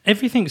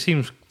everything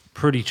seems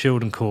pretty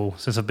chilled and cool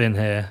since I've been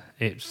here.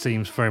 It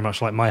seems very much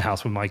like my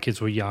house when my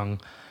kids were young.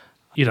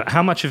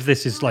 How much of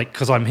this is like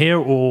because I'm here,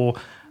 or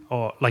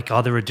like,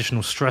 are there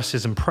additional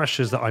stresses and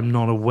pressures that I'm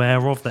not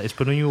aware of that it's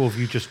put on you, or have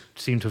you just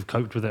seemed to have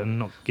coped with it and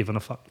not given a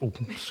fuck? Oh,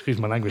 excuse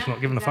my language,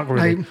 not given a fuck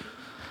really.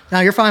 No,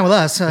 you're fine with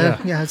us.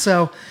 Yeah.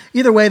 So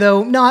either way,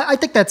 though, no, I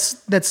think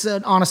that's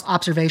an honest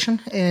observation.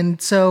 And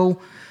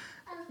so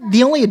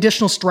the only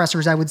additional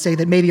stressors I would say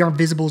that maybe aren't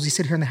visible as you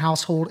sit here in the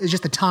household is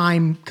just the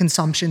time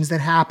consumptions that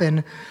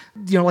happen.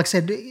 Like I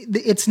said,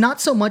 it's not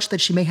so much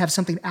that she may have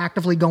something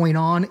actively going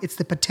on. It's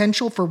the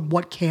potential for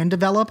what can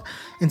develop.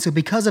 And so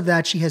because of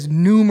that, she has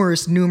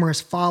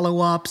numerous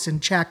follow-ups and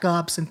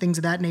checkups and things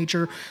of that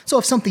nature. So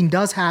if something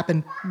does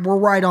happen, we're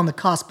right on the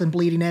cusp and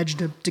bleeding edge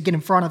to get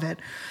in front of it.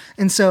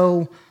 And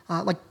so,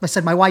 like I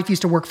said, my wife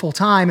used to work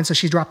full-time, and so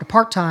she's dropped to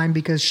part-time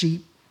because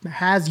she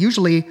has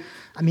usually,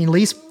 at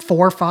least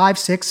 4, 5,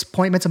 6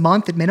 appointments a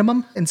month at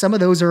minimum. And some of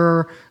those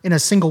are in a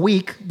single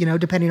week,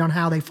 depending on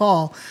how they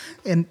fall.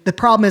 And the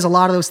problem is a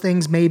lot of those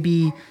things may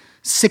be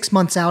 6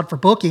 months out for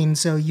booking.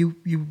 So you're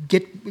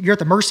at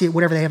the mercy of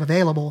whatever they have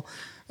available.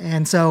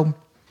 And so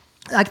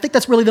I think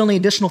that's really the only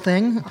additional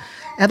thing.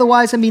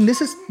 Otherwise,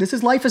 this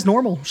is life as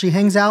normal. She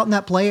hangs out in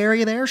that play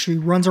area there. She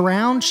runs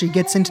around. She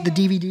gets into the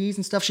DVDs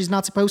and stuff she's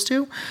not supposed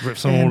to.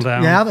 Rips them all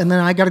down. Yeah, and then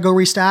I got to go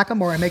restack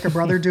them, or I make her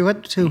brother do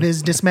it to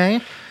his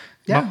dismay.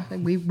 Yeah,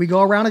 we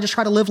go around and just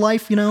try to live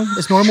life,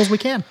 as normal as we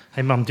can.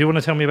 Hey, Mum, do you want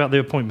to tell me about the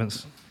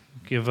appointments?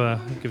 Give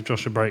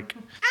Josh a break.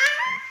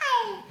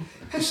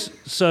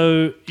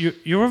 So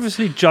you're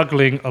obviously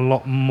juggling a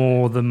lot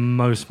more than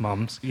most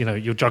mums.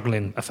 You're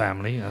juggling a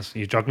family,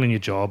 you're juggling your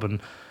job,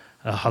 and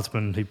a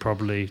husband who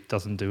probably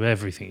doesn't do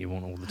everything you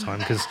want all the time,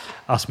 because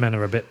us men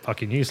are a bit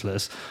fucking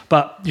useless.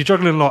 But you're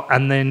juggling a lot,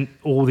 and then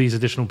all these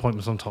additional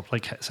appointments on top.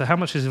 So how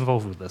much is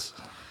involved with this?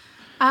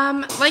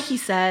 Like he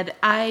said,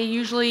 I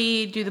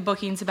usually do the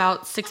bookings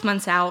about 6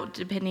 months out,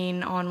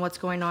 depending on what's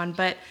going on.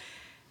 But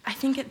I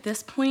think at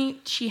this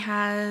point, she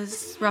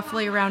has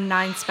roughly around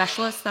 9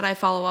 specialists that I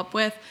follow up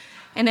with.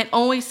 And it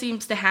always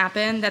seems to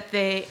happen that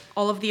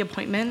all of the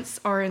appointments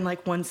are in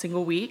like one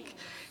single week.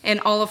 And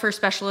all of her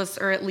specialists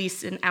are at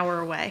least an hour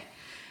away.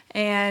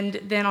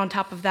 And then on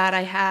top of that,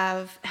 I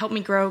have Help Me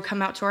Grow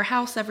come out to our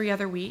house every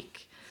other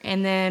week.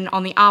 And then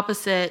on the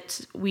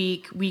opposite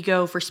week, we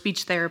go for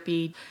speech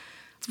therapy.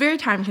 It's very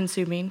time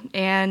consuming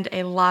and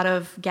a lot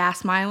of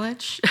gas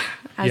mileage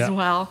as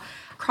well.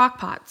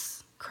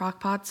 Crock-pots.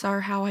 Crock-pots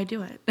are how I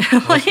do it.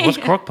 What's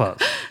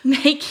crock-pots?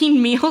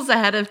 Making meals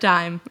ahead of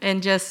time,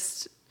 and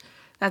just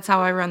that's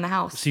how I run the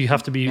house. So you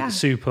have to be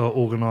super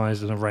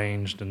organized and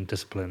arranged and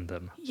disciplined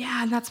then.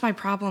 Yeah, and that's my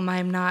problem.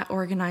 I'm not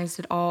organized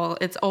at all.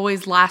 It's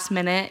always last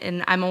minute,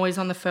 and I'm always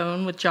on the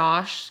phone with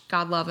Josh,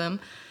 God love him,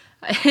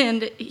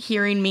 and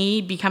hearing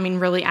me becoming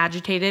really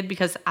agitated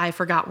because I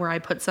forgot where I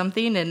put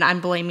something, and I'm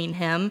blaming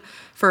him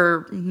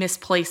for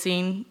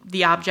misplacing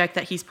the object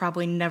that he's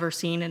probably never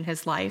seen in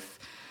his life.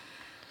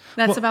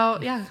 I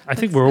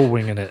think we're all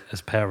winging it as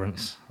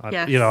parents.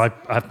 Yes.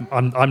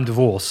 I'm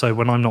divorced, so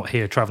when I'm not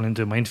here traveling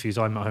doing my interviews,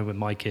 I'm at home with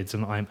my kids,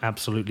 and I'm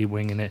absolutely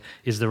winging it.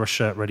 Is there a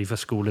shirt ready for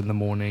school in the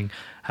morning?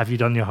 Have you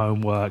done your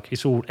homework?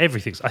 It's all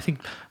everything. I think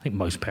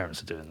most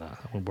parents are doing that.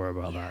 I won't worry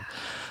about that.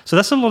 So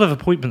that's a lot of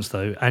appointments,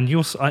 though, and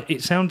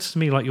it sounds to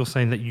me like you're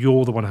saying that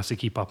you're the one who has to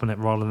keep up on it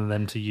rather than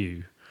them to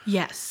you.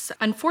 Yes,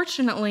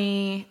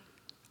 unfortunately,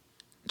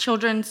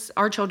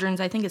 our children's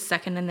I think is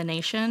second in the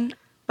nation.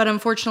 But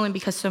unfortunately,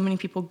 because so many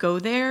people go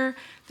there,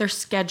 their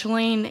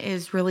scheduling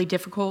is really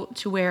difficult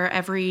to where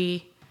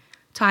every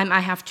time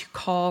I have to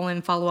call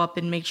and follow up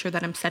and make sure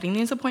that I'm setting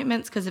these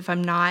appointments, because if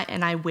I'm not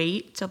and I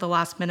wait till the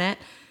last minute,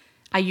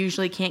 I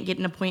usually can't get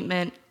an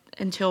appointment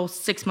until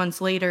 6 months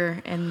later,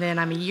 and then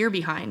I'm a year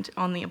behind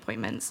on the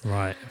appointments.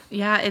 Right.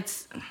 Yeah,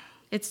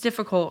 it's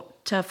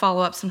difficult to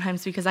follow up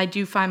sometimes because I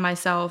do find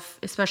myself,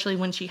 especially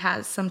when she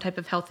has some type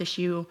of health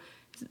issue,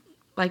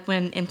 like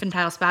when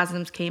infantile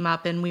spasms came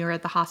up and we were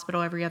at the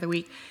hospital every other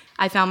week,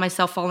 I found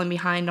myself falling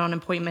behind on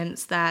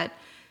appointments that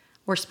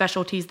were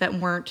specialties that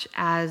weren't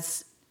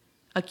as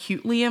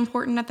acutely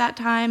important at that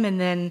time, and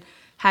then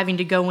having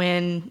to go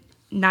in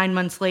 9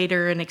 months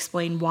later and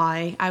explain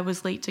why I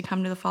was late to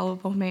come to the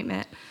follow-up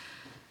appointment.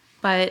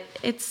 But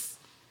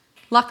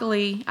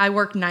luckily, I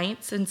work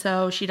nights, and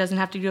so she doesn't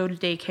have to go to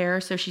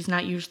daycare, so she's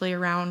not usually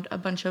around a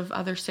bunch of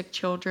other sick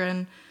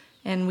children.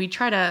 And we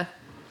try to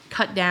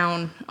cut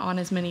down on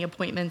as many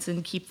appointments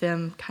and keep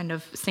them kind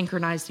of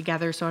synchronized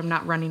together so I'm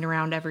not running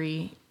around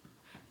every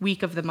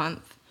week of the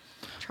month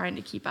trying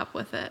to keep up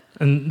with it.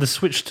 And the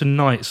switch to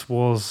nights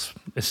was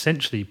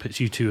essentially puts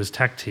you two as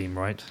tag team,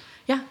 right?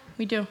 Yeah,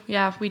 we do.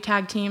 Yeah, we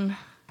tag team.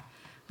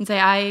 And say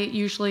I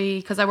usually,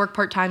 because I work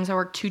part-time, so I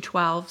work 2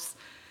 12s.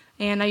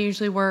 And I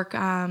usually work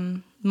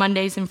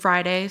Mondays and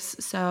Fridays,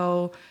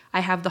 so I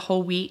have the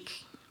whole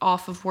week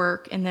off of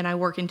work, and then I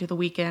work into the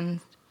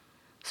weekend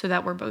so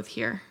that we're both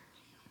here.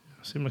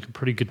 Seemed like a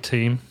pretty good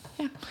team.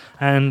 Yeah.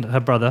 And her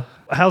brother,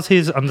 how's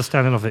his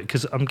understanding of it?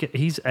 Because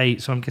he's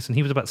 8, so I'm guessing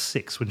he was about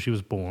 6 when she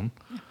was born.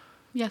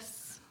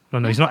 Yes.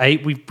 No, he's not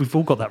 8. We've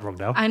all got that wrong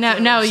now. I know.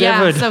 No, 7.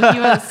 yeah. So he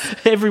was.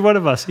 Every one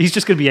of us. He's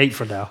just going to be 8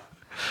 for now.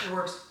 It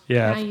works.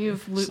 Yeah. Now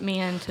you've looped me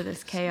into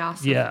this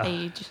chaos Yeah. of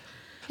age.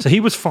 So he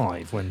was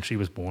 5 when she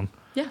was born.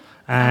 Yeah.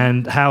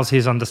 And how's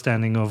his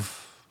understanding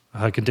of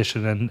her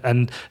condition?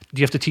 And do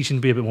you have to teach him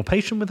to be a bit more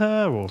patient with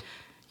her? Or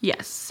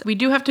Yes. We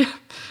do have to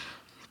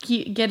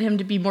get him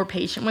to be more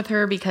patient with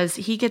her because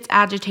he gets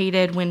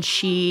agitated when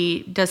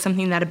she does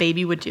something that a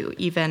baby would do,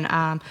 even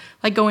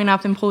like going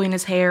up and pulling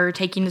his hair,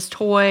 taking his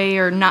toy,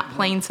 or not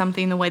playing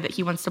something the way that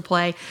he wants to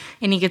play.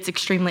 And he gets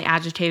extremely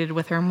agitated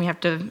with her, and we have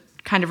to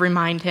kind of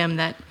remind him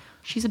that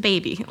she's a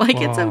baby.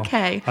 Like, it's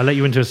okay. I'll let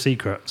you into a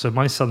secret. So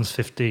my son's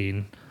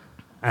 15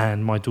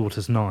 and my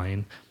daughter's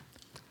 9,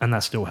 and that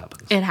still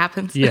happens. It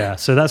happens. Yeah,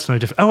 so that's no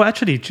different. Oh,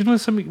 actually, do you know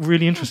something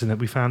really interesting that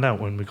we found out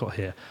when we got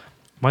here?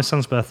 My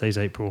son's birthday's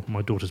April,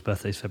 my daughter's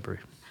birthday's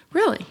February.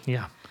 Really?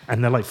 Yeah,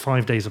 and they're like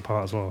 5 days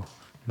apart as well.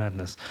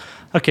 Madness.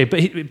 Okay, but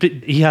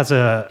he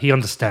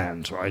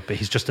understands, right? But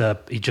he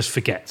just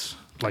forgets.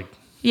 Like,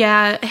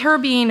 yeah, her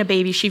being a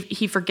baby,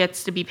 he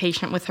forgets to be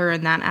patient with her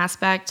in that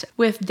aspect.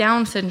 With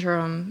Down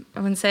syndrome, I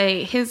would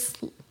say his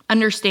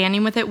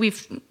understanding with it,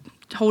 we've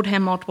told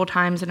him multiple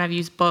times, and I've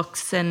used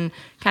books and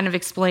kind of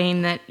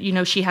explained that,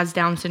 she has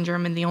Down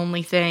syndrome, and the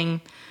only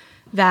thing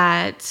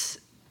that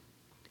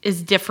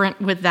is different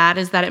with that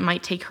is that it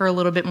might take her a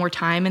little bit more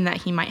time and that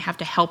he might have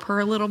to help her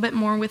a little bit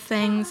more with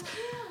things.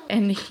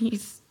 And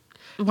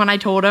when I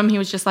told him, he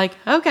was just like,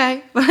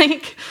 okay,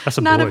 like, that's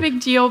not a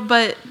big deal.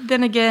 But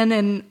then again,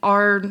 in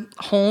our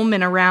home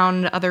and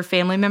around other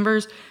family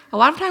members, a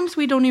lot of times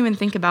we don't even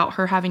think about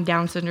her having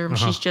Down syndrome.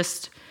 She's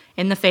just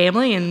in the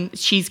family, and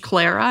she's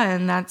Clara,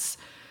 and that's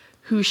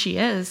who she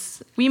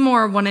is. We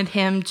more wanted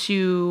him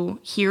to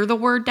hear the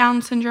word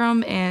Down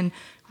syndrome and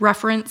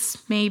reference,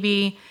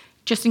 maybe,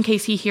 just in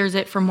case he hears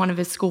it from one of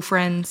his school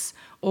friends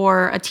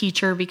or a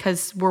teacher,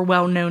 because we're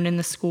well known in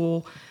the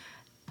school.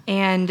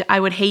 And I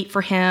would hate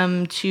for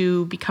him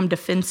to become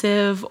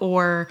defensive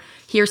or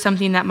hear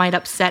something that might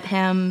upset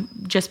him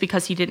just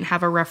because he didn't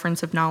have a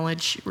reference of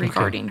knowledge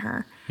regarding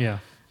her. Yeah.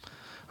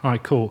 All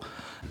right, cool.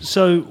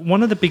 So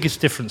one of the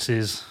biggest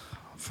differences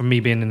from me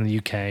being in the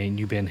UK and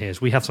you being here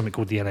is we have something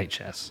called the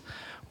NHS,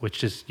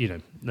 which is,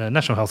 the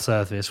National Health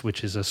Service,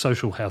 which is a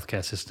social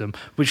healthcare system,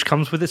 which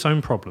comes with its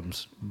own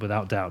problems,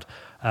 without doubt.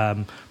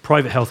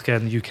 Private healthcare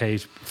in the UK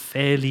is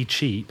fairly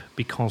cheap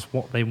because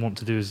what they want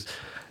to do is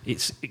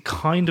it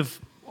kind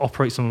of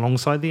operates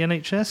alongside the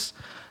NHS.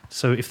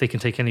 So if they can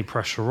take any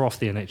pressure off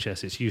the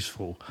NHS, it's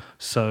useful.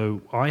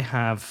 So I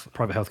have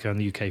private healthcare in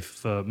the UK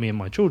for me and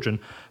my children,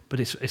 but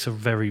it's a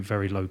very,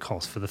 very low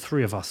cost. For the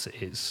 3 of us,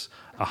 it's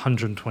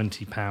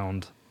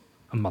 £120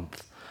 a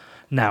month.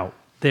 Now,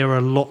 there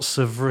are lots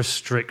of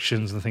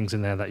restrictions and things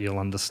in there that you'll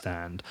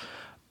understand.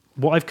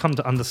 What I've come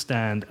to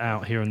understand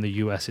out here in the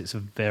US, it's a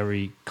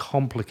very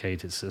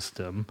complicated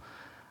system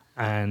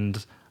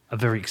and a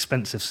very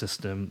expensive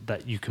system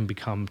that you can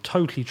become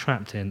totally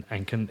trapped in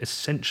and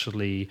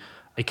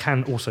it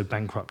can also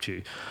bankrupt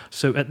you.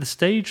 So at the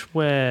stage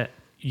where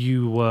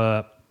you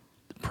were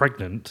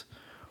pregnant,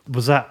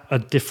 was that a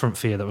different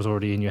fear that was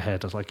already in your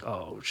head? I was like,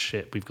 oh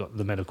shit, we've got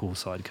the medical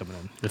side coming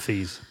in, the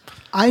fees.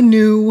 I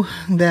knew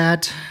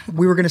that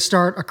we were going to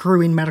start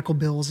accruing medical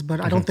bills,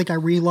 but I don't think I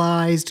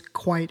realized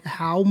quite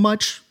how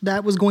much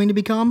that was going to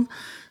become.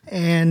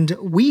 And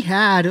we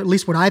had, at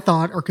least what I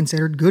thought or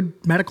considered, good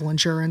medical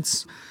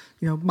insurance.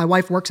 My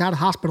wife works at a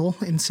hospital,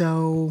 and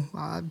so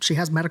she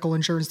has medical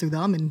insurance through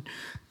them. And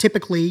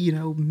typically,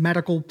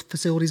 medical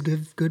facilities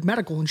give good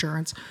medical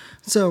insurance.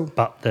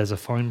 But there's a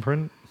fine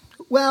print.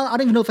 Well, I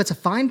don't even know if it's a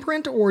fine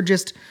print or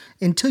just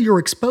until you're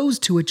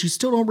exposed to it, you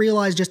still don't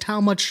realize just how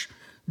much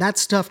that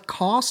stuff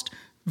cost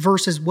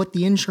versus what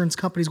the insurance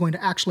company is going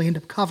to actually end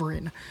up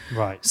covering.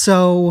 Right.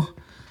 So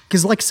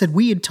Because like I said,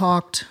 we had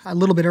talked a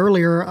little bit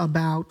earlier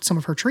about some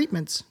of her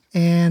treatments.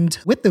 And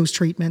with those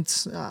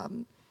treatments,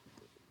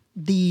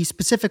 the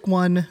specific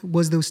one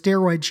was those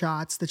steroid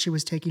shots that she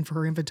was taking for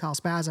her infantile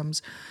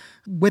spasms.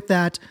 With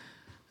that,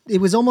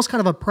 it was almost kind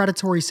of a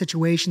predatory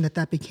situation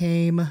that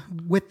became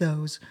with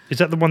those. Is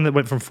that the one that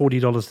went from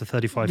 $40 to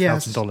 $35,000,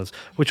 Yes.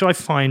 which I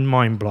find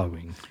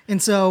mind-blowing?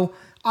 And so,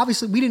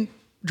 obviously, we didn't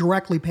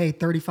directly pay Of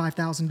course.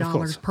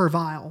 $35,000 per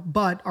vial,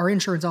 but our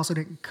insurance also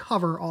didn't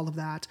cover all of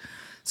that.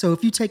 So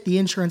if you take the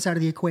insurance out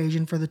of the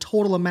equation for the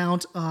total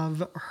amount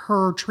of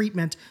her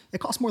treatment, it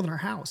costs more than our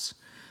house.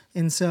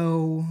 And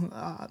so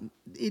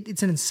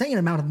it's an insane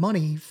amount of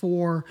money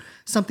for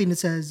something that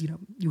says,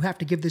 you have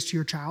to give this to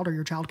your child or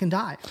your child can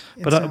die.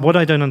 And But what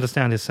I don't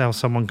understand is how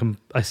someone can...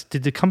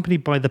 did the company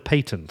buy the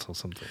patent or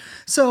something?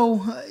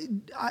 So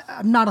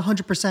I'm not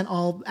 100%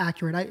 all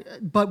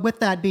accurate. But with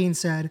that being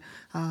said,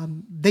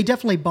 they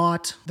definitely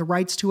bought the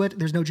rights to it.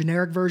 There's no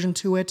generic version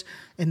to it.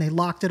 And they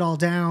locked it all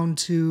down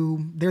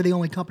to they're the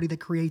only company that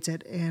creates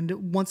it.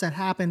 And once that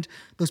happened,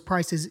 those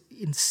prices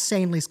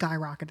insanely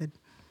skyrocketed.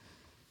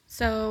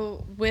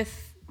 So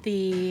with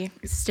the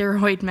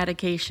steroid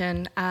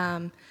medication,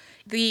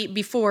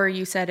 before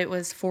you said it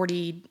was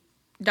 $40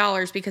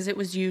 because it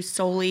was used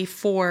solely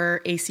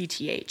for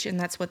ACTH, and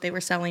that's what they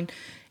were selling.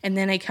 And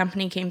then a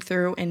company came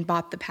through and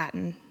bought the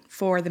patent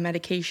for the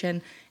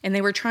medication, and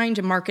they were trying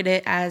to market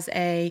it as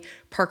a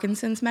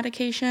Parkinson's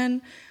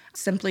medication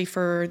simply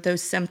for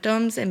those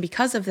symptoms. And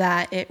because of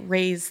that, it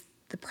raised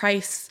the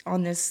price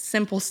on this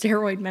simple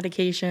steroid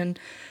medication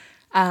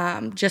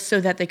just so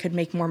that they could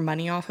make more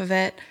money off of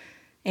it.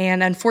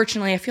 And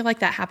unfortunately, I feel like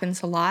that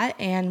happens a lot.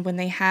 And when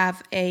they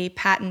have a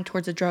patent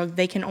towards a drug,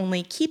 they can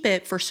only keep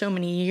it for so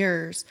many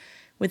years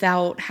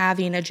without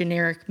having a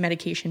generic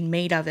medication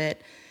made of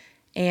it.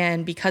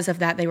 And because of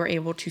that, they were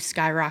able to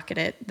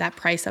skyrocket that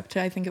price up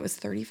to, I think it was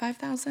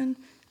 $35,000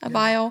 a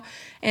vial.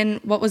 And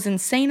what was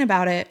insane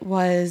about it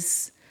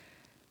was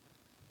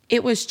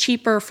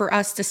cheaper for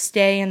us to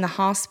stay in the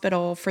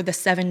hospital for the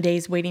 7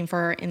 days waiting for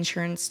our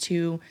insurance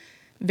to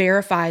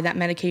verify that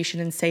medication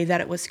and say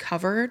that it was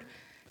covered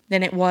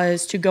than it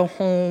was to go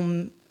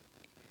home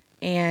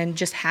and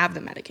just have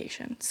the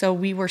medication. So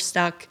we were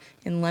stuck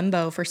in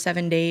limbo for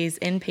 7 days,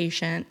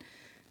 inpatient.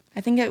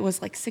 I think it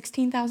was like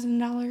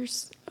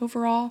 $16,000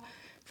 overall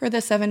for the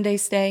 7-day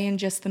stay and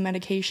just the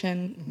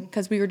medication,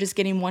 because we were just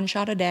getting 1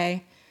 shot a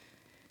day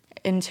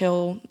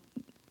until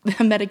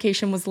the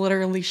medication was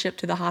literally shipped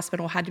to the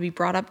hospital, had to be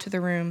brought up to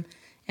the room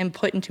and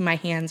put into my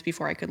hands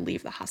before I could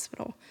leave the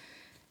hospital.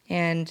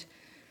 And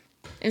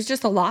it was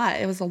just a lot.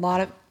 It was a lot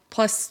of,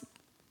 plus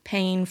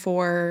paying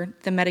for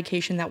the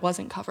medication that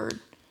wasn't covered.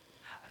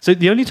 So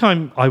the only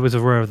time I was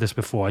aware of this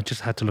before, I just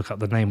had to look up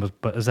the name,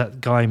 but is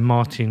that guy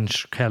Martin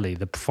Shkreli,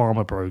 the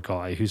Pharma Bro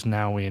guy, who's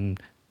now in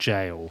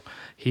jail.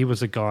 He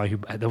was a guy who,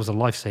 there was a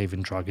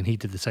life-saving drug, and he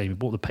did the same. He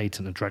bought the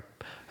patent and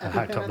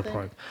hacked up the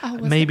probe.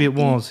 Maybe it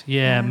was.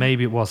 Yeah,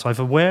 maybe it was. So I'm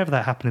aware of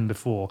that happening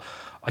before.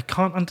 I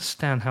can't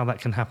understand how that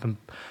can happen.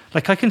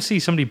 Like, I can see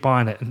somebody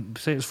buying it and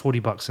say it's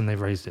 $40 and they've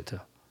raised it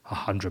to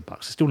 $100.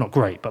 It's still not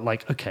great, but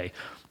like, okay,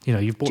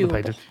 you've bought the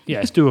patent. Yeah,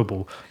 it's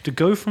doable. To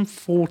go from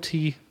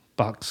 $40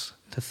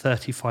 to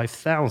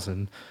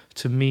 $35,000,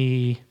 to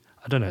me,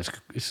 I don't know.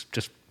 It's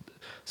just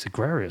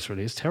egregious,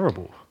 really. It's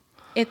terrible.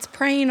 It's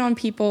preying on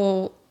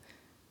people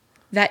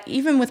that,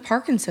 even with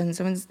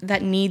Parkinson's,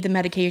 that need the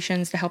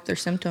medications to help their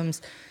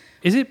symptoms.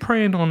 Is it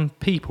preying on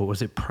people, or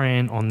is it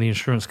preying on the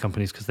insurance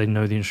companies because they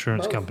know the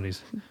insurance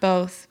companies?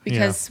 Both.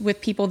 Because with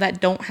people that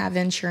don't have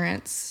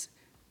insurance,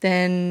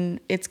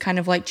 then it's kind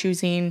of like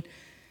choosing,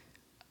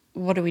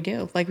 what do we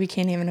do? Like, we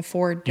can't even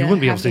afford to. You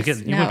wouldn't be able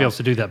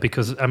to do that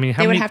because, I mean,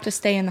 they would have to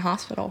stay in the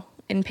hospital,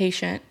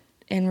 inpatient,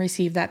 and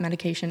receive that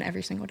medication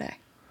every single day.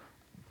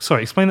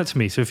 Sorry, explain that to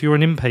me. So if you're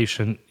an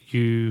inpatient,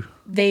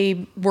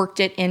 they worked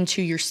it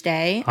into your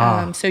stay.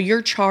 So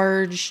you're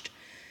charged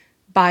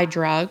by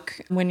drug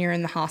when you're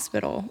in the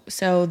hospital.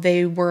 So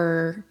they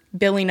were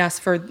billing us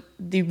for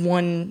the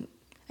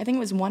I think it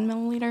was 1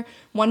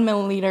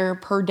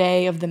 milliliter per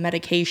day of the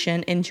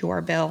medication into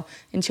our bill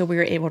until we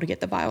were able to get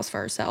the vials for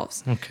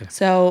ourselves. Okay.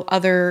 So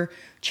other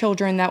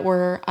children that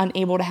were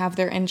unable to have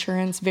their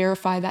insurance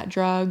verify that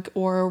drug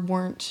or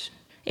weren't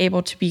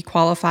able to be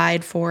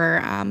qualified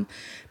for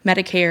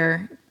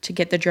Medicare to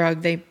get the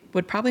drug, they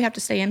would probably have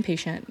to stay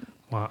inpatient.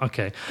 Wow,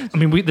 okay. I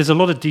mean, there's a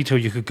lot of detail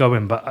you could go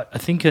in, but I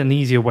think an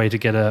easier way to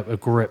get a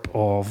grip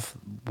of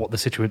what the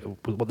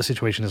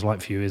situation is like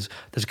for you is,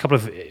 there's a couple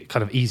of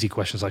kind of easy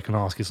questions I can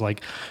ask. Is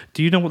like,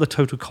 do you know what the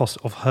total cost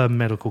of her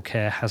medical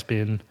care has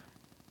been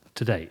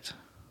to date?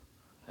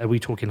 Are we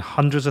talking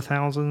hundreds of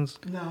thousands?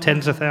 No.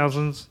 Tens of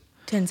thousands?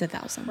 Tens of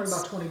thousands.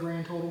 Probably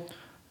about $20,000 total.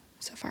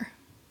 So far.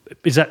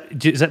 Is that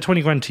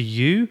 $20,000 to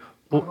you?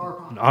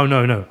 Oh,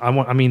 no.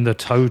 I mean the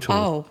total.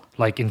 Oh.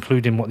 Like,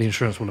 including what the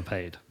insurance will have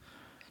paid.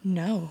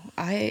 No,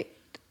 I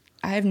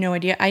have no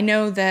idea. I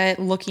know that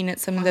looking at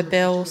some of the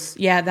bills,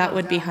 that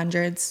would be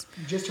hundreds.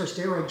 Just her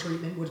steroid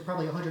treatment was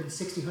probably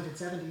 160,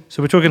 170.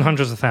 So we're talking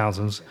hundreds of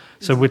thousands.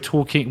 So we're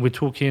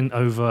talking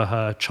over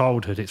her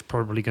childhood. It's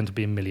probably going to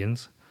be in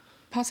millions.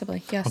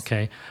 Possibly, yes.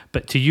 Okay,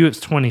 but to you it's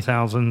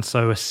 $20,000,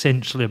 so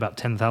essentially about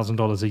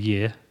 $10,000 a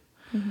year.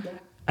 Mm-hmm.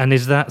 And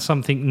is that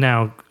something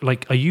now,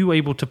 like, are you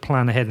able to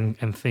plan ahead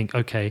and think,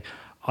 okay,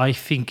 I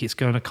think it's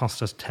going to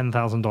cost us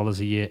 $10,000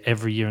 a year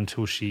every year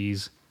until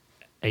she's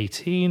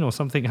 18 or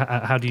something?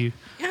 How do you...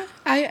 Yeah,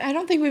 I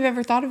don't think we've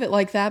ever thought of it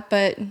like that,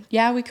 but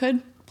yeah, we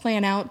could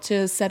plan out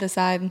to set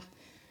aside.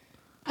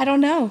 I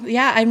don't know.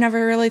 Yeah, I've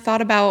never really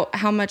thought about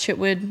how much it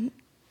would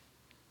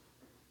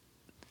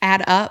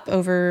add up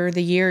over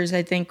the years.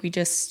 I think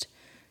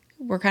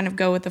we're kind of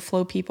go with the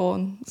flow people.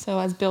 And so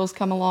as bills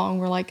come along,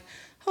 we're like,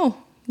 oh,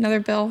 another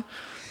bill.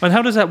 And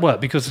how does that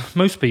work? Because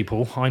most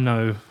people, I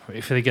know,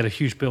 if they get a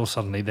huge bill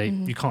suddenly,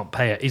 you can't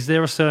pay it. Is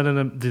there a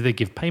certain, do they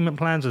give payment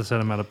plans, a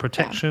certain amount of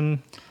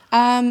protection?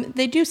 Yeah.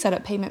 They do set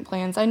up payment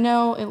plans. I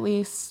know at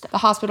least the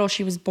hospital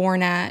she was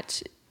born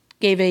at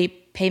gave a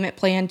payment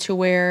plan to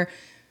where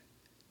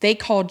they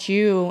called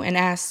you and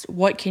asked,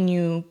 what can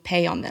you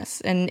pay on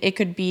this? And it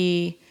could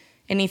be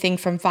anything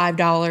from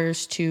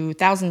 $5 to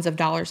thousands of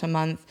dollars a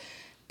month.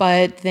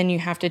 But then you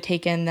have to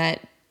take in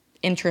that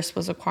interest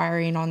was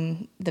acquiring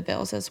on the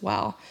bills as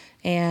well.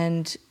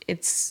 And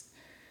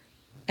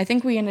I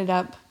think we ended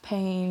up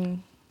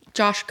paying,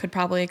 Josh could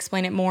probably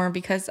explain it more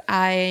because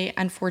I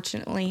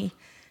unfortunately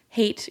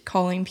hate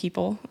calling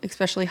people,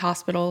 especially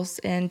hospitals,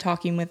 and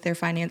talking with their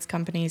finance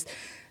companies.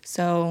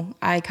 So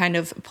I kind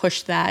of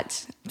pushed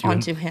that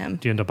onto him.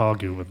 Do you end up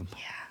arguing with them?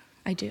 Yeah,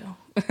 I do.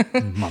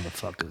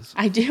 Motherfuckers.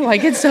 I do. I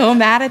get so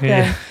mad at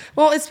them.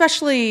 Well,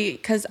 especially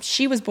because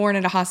she was born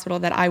at a hospital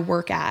that I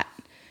work at.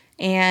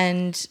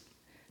 And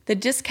the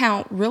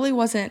discount really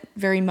wasn't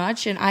very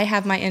much. And I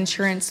have my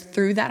insurance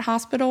through that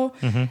hospital.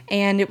 Mm-hmm.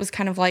 And it was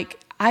kind of like,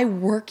 I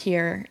work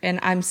here and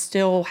I'm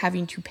still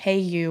having to pay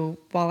you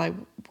while I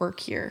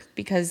work here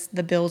because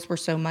the bills were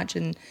so much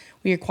and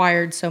we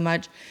acquired so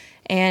much.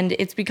 And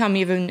it's become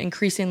even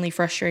increasingly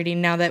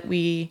frustrating now that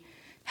we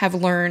have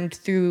learned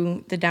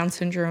through the Down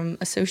Syndrome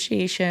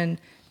Association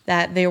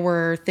that there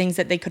were things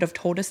that they could have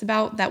told us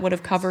about that would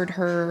have covered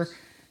her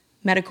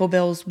medical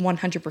bills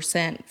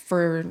 100%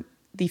 for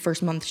the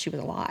first month she was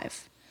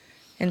alive.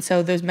 And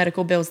so those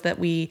medical bills that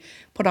we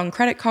put on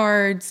credit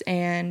cards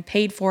and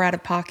paid for out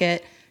of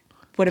pocket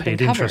would have been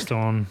covered. Interest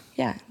on.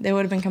 Yeah, they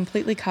would have been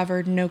completely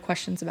covered, no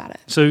questions about it.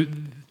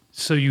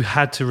 So you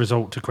had to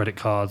resort to credit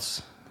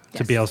cards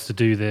to be able to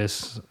do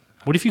this.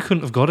 What if you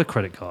couldn't have got a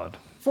credit card?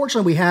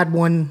 Fortunately, we had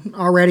one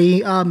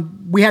already.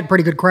 We had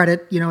pretty good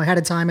credit, ahead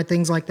of time and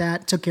things like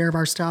that, took care of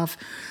our stuff.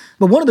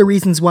 But one of the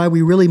reasons why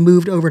we really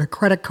moved over to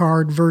credit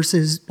card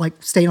versus like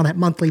staying on that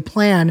monthly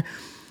plan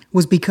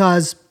was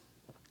because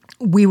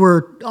we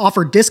were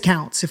offered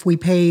discounts if we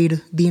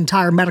paid the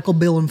entire medical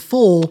bill in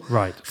full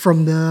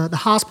from the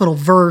hospital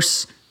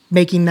versus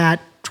making that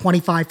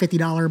 $25,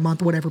 $50 a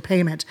month, whatever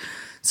payment.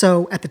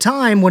 So at the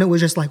time when it was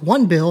just like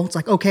one bill, it's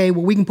like, okay,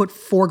 well, we can put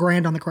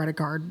 $4,000 on the credit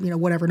card,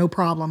 whatever, no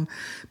problem.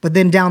 But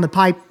then down the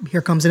pipe,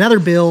 here comes another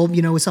bill,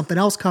 something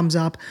else comes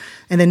up.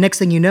 And then next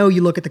thing you know,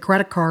 you look at the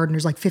credit card and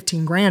there's like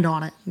 $15,000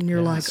 on it. And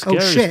you're like, oh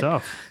shit.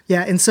 Stuff.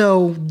 Yeah. And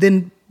so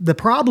then the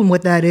problem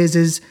with that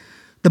is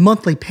the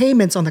monthly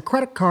payments on the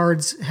credit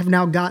cards have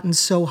now gotten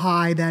so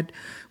high that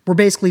we're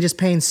basically just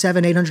paying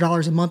 $700,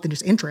 $800 a month in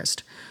just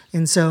interest.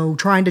 And so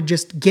trying to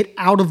just get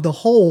out of the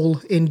hole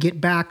and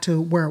get back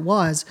to where it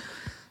was.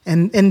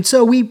 And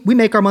so we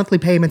make our monthly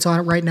payments on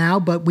it right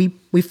now, but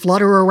we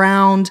flutter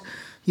around,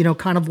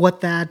 kind of what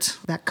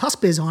that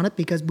cusp is on it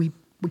because we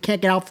can't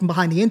get out from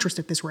behind the interest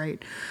at this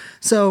rate.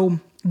 So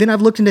then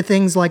I've looked into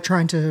things like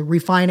trying to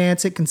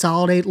refinance it,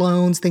 consolidate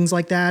loans, things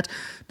like that.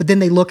 But then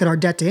they look at our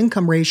debt to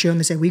income ratio and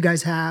they say, well, you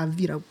guys have,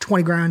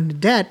 $20,000 in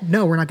debt.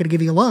 No, we're not going to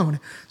give you a loan.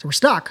 So we're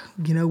stuck.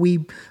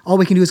 All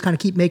we can do is kind of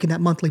keep making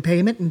that monthly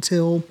payment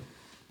until,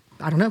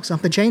 I don't know,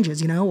 something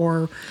changes,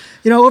 or,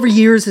 over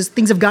years as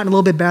things have gotten a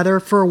little bit better.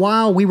 For a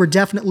while, we were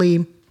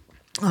definitely,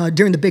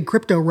 during the big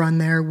crypto run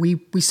there, we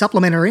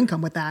supplemented our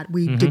income with that.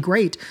 We did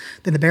great.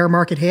 Then the bear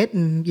market hit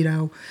and,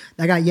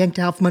 that got yanked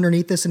out from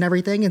underneath us and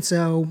everything. And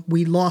so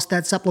we lost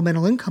that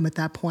supplemental income at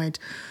that point.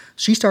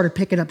 She started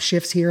picking up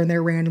shifts here and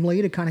there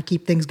randomly to kind of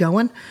keep things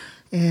going.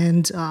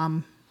 And,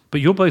 but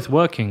you're both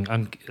working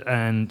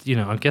and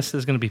I guess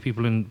there's going to be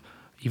people in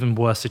even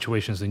worse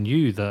situations than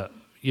you that,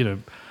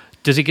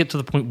 does it get to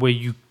the point where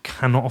you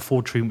cannot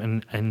afford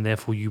treatment and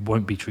therefore you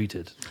won't be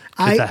treated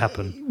if that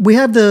happened? We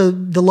have the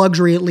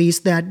luxury, at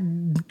least, that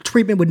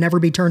treatment would never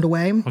be turned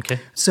away. Okay.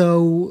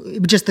 So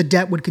just the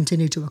debt would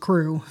continue to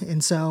accrue.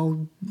 And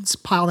so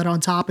pile that on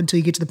top until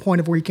you get to the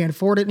point of where you can't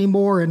afford it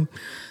anymore and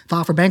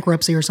file for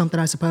bankruptcy or something,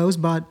 I suppose.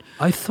 But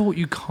I thought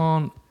you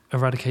can't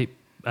eradicate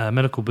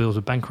medical bills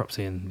with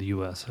bankruptcy in the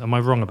US. Am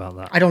I wrong about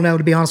that? I don't know,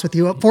 to be honest with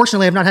you.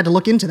 Fortunately, I've not had to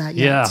look into that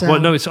yet. Yeah, so. Well,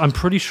 no, I'm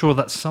pretty sure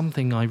that's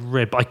something I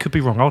read, but I could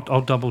be wrong.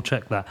 I'll double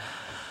check that.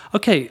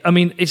 Okay, I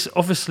mean, it's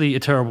obviously a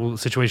terrible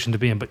situation to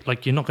be in, but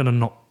like you're not going to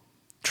not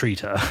treat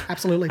her.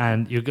 Absolutely.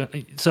 And you're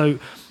going. So,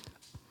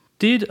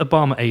 did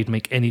Obama aid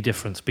make any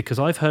difference? Because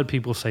I've heard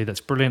people say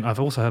that's brilliant. I've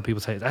also heard people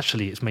say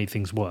it's made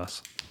things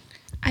worse.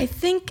 I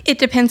think it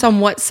depends on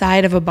what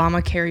side of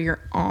Obamacare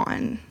you're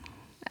on.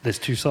 There's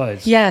two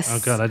sides. Yes. Oh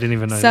God, I didn't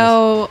even know this.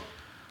 So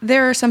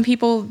there are some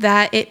people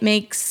that it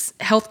makes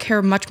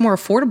healthcare much more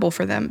affordable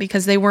for them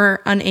because they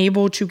were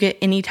unable to get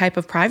any type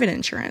of private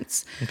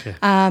insurance. Okay.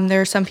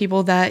 There are some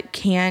people that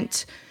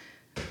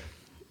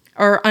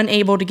are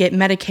unable to get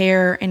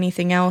Medicare,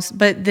 anything else.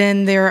 But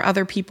then there are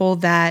other people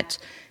that,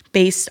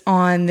 based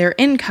on their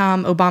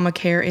income,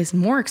 Obamacare is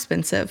more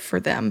expensive for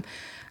them.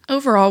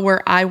 Overall,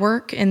 where I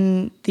work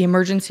in the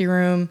emergency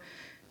room,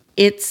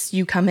 it's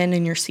you come in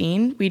and you're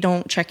seen. We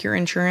don't check your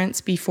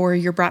insurance before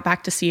you're brought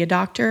back to see a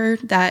doctor.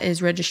 That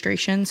is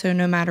registration. So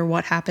no matter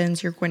what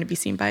happens, you're going to be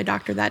seen by a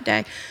doctor that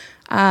day.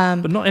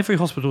 But not every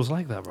hospital is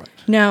like that, right?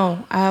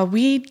 No,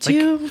 we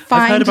do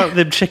find... I've heard about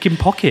them checking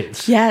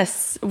pockets.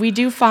 Yes, we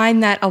do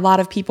find that a lot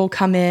of people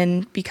come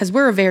in because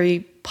we're a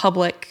very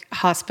public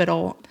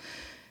hospital.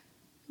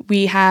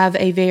 We have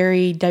a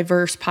very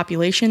diverse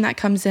population that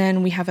comes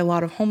in. We have a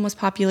lot of homeless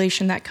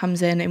population that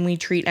comes in, and we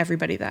treat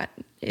everybody that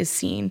is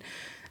seen.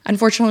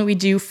 Unfortunately, we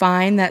do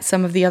find that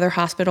some of the other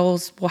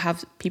hospitals will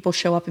have people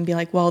show up and be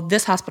like, well,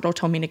 this hospital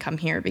told me to come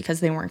here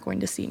because they weren't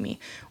going to see me.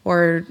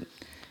 Or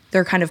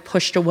they're kind of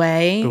pushed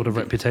away. Build a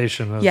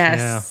reputation.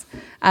 Yes.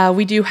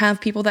 We do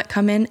have people that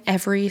come in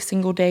every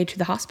single day to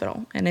the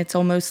hospital, and it's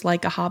almost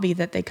like a hobby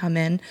that they come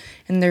in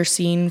and they're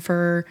seen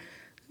for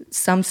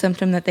some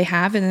symptom that they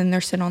have, and then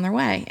they're sent on their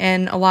way.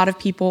 And a lot of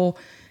people,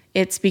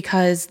 it's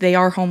because they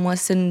are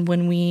homeless, and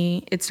when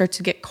it starts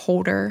to get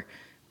colder,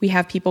 we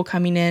have people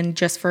coming in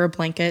just for a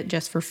blanket,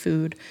 just for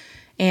food.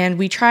 And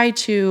we try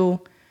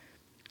to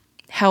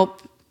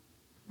help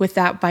with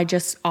that by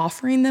just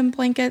offering them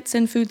blankets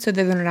and food so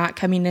that they're not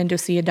coming in to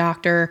see a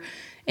doctor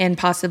and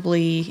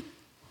possibly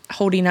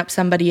holding up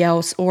somebody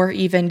else or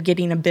even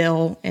getting a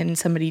bill and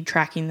somebody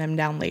tracking them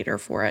down later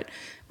for it.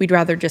 We'd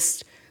rather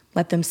just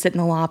let them sit in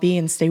the lobby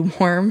and stay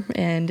warm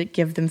and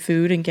give them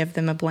food and give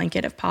them a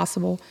blanket if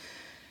possible.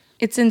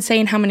 It's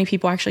insane how many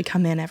people actually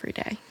come in every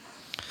day.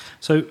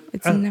 So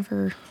it's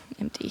never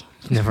empty.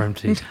 Never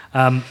empty.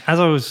 As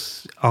I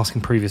was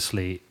asking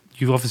previously,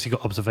 you've obviously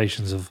got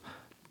observations of,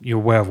 you're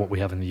aware of what we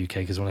have in the UK,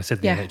 because when I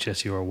said the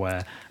NHS, you're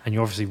aware, and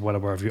you're obviously well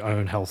aware of your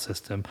own health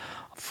system.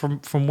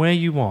 From where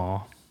you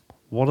are,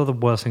 what are the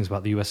worst things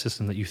about the US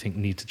system that you think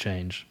need to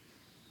change?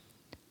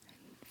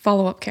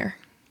 Follow-up care.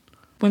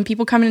 When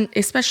people come in,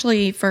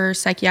 especially for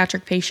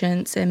psychiatric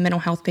patients and mental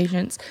health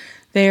patients,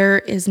 there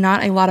is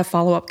not a lot of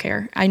follow-up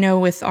care. I know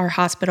with our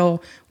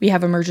hospital, we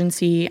have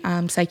emergency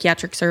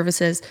psychiatric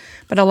services,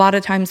 but a lot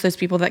of times those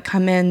people that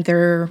come in,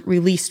 they're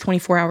released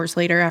 24 hours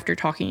later after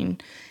talking,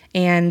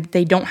 and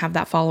they don't have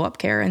that follow-up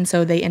care. And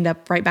so they end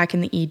up right back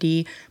in the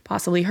ED,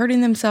 possibly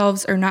hurting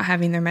themselves or not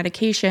having their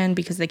medication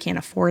because they can't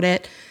afford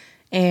it.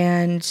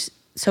 And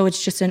so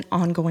it's just an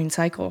ongoing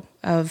cycle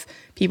of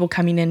people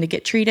coming in to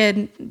get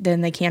treated, then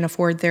they can't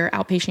afford their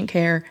outpatient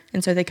care,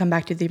 and so they come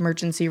back to the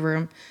emergency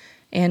room.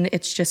 And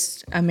it's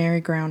just a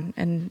merry-go-round,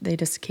 and they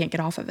just can't get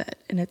off of it.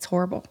 And it's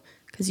horrible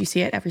because you see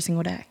it every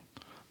single day.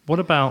 What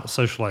about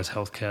socialized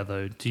healthcare,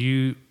 though?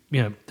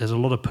 There's a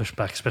lot of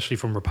pushback, especially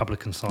from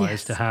Republican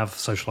sides, to have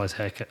socialized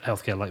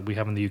healthcare like we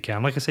have in the UK.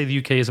 And like I say, the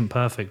UK isn't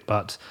perfect,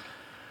 but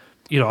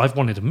I've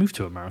wanted to move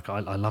to America.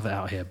 I love it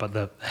out here, but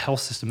the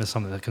health system is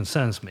something that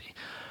concerns me.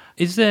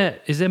 Is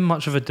there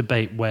much of a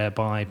debate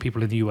whereby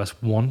people in the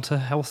US want a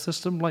health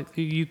system like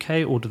the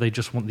UK, or do they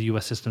just want the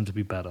US system to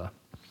be better?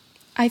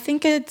 I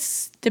think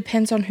it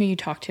depends on who you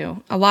talk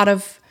to. A lot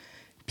of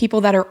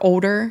people that are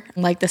older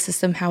like the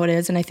system how it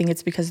is, and I think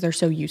it's because they're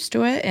so used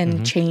to it,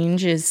 and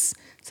change is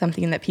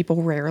something that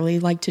people rarely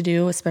like to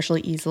do,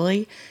 especially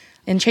easily.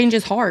 And change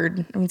is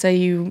hard. I would say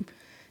you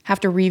have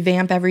to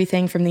revamp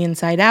everything from the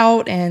inside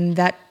out, and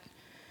that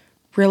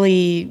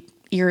really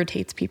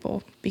irritates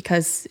people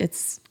because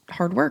it's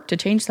hard work to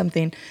change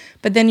something.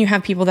 But then you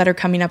have people that are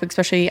coming up,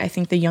 especially I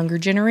think the younger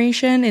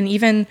generation, and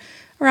even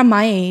around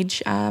my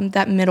age,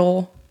 that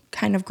middle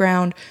kind of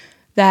ground,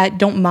 that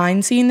don't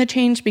mind seeing the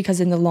change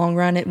because in the long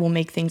run it will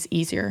make things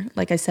easier.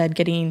 Like I said,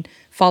 getting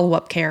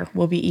follow-up care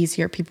will be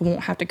easier. People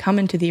won't have to come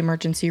into the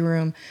emergency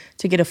room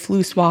to get a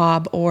flu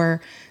swab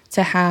or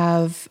to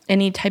have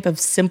any type of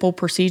simple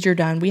procedure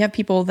done. We have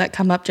people that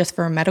come up just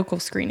for a medical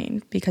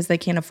screening because they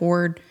can't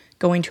afford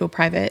going to a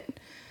private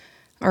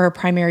or a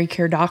primary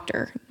care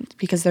doctor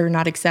because they're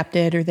not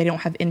accepted or they don't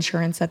have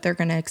insurance that they're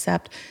going to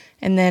accept.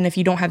 And then if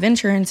you don't have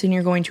insurance and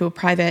you're going to a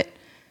private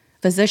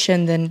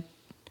physician, then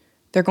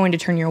they're going to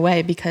turn you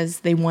away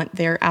because they want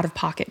their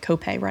out-of-pocket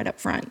copay right up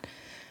front.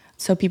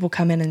 So people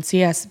come in and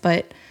see us.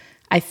 But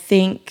I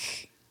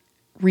think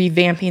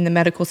revamping the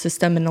medical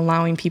system and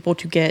allowing people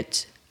to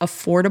get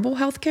affordable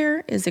health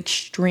care is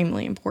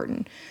extremely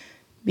important.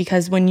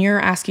 Because when you're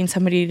asking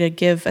somebody to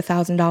give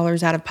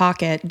 $1,000 out of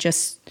pocket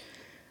just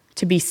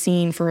to be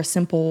seen for a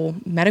simple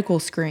medical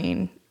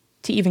screen,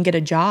 to even get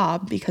a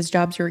job, because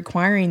jobs are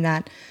requiring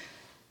that,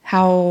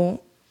 how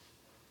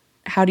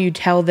do you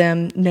tell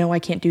them, no, I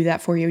can't do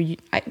that for you,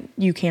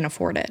 you can't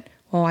afford it?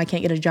 Well, I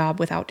can't get a job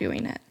without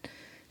doing it.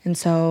 And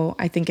so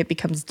I think it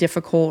becomes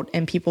difficult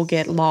and people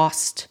get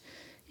lost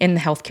in the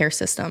healthcare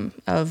system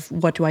of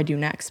what do I do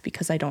next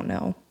because I don't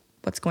know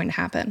what's going to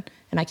happen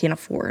and I can't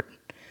afford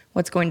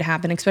what's going to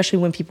happen, especially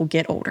when people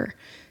get older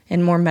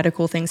and more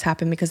medical things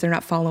happen because they're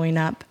not following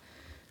up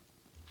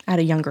at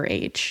a younger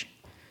age.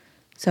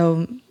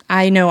 So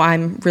I know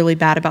I'm really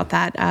bad about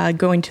that,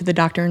 going to the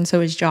doctor, and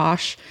so is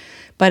Josh.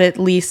 But at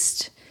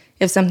least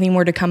if something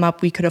were to come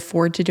up, we could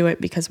afford to do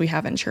it because we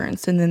have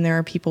insurance. And then there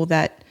are people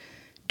that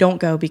don't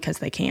go because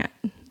they can't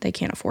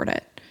afford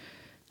it.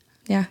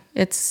 Yeah,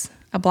 it's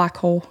a black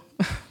hole,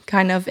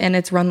 kind of, and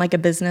it's run like a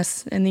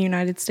business in the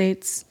United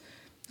States.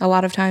 A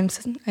lot of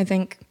times, I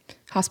think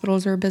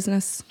hospitals are a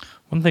business.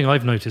 One thing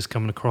I've noticed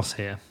coming across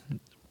here,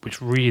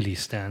 which really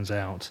stands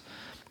out,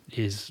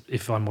 is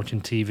if I'm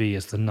watching TV,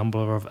 is the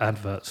number of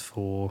adverts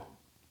for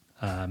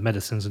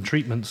medicines and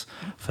treatments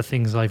for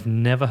things I've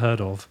never heard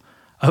of,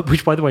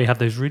 which, by the way, have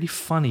those really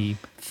funny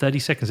 30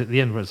 seconds at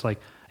the end where it's like,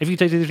 if you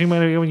take this, you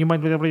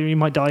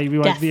might die.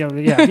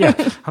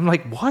 Yeah. I'm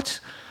like, what?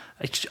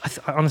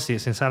 Honestly,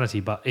 it's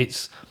insanity, but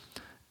it's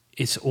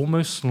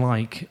almost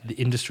like the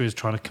industry is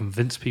trying to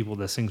convince people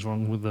there's things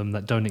wrong with them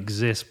that don't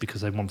exist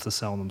because they want to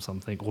sell them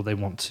something, or they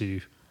want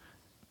to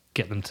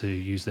get them to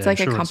use their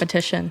insurance. It's like a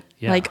competition.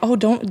 Yeah. Like, oh,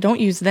 don't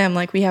use them.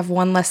 Like, we have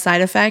one less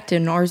side effect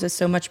and ours is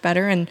so much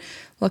better. And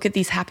look at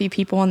these happy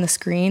people on the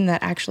screen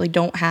that actually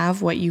don't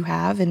have what you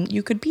have, and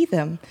you could be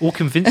them. Or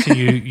convincing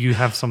you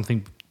have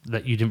something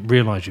that you didn't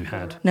realize you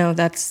had. No,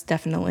 that's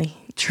definitely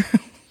true.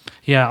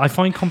 Yeah, I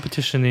find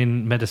competition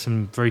in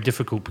medicine very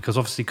difficult because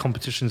obviously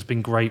competition's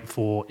been great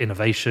for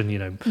innovation,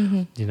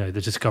 the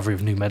discovery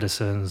of new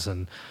medicines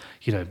and,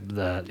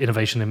 the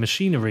innovation in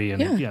machinery.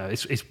 And, I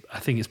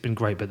think it's been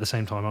great. But at the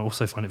same time, I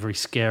also find it very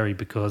scary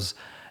because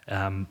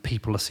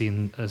people are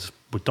seen as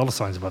with dollar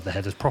signs above their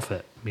head as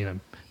profit,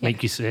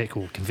 make you sick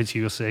or convince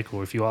you you're sick,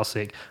 or if you are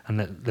sick, and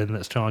then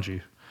let's charge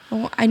you.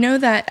 Well,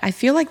 I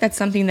feel like that's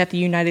something that the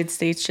United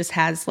States just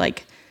has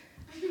like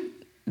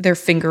their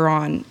finger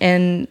on.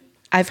 And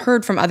I've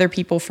heard from other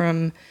people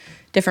from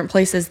different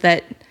places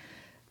that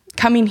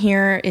coming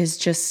here is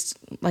just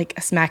like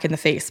a smack in the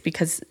face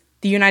because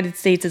the United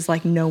States is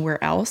like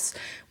nowhere else,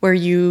 where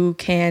you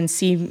can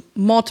see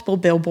multiple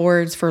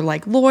billboards for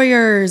like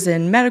lawyers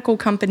and medical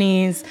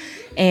companies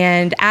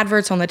and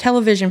adverts on the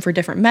television for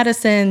different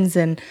medicines.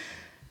 And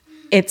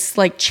it's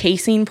like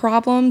chasing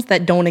problems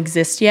that don't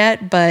exist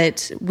yet,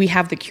 but we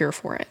have the cure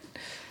for it.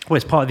 Well,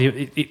 it's part of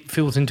it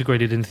feels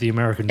integrated into the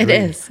American dream.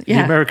 It is, yeah.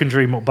 The American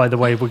dream, by the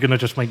way, we're going to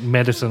just make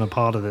medicine a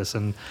part of this,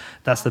 and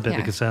that's the bit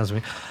that concerns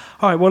me.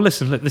 All right, well,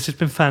 listen, look, this has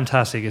been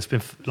fantastic. It's been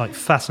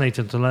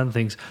fascinating to learn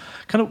things.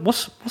 Kind of,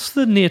 what's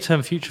the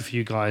near-term future for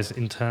you guys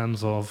in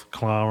terms of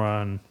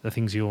Clara and the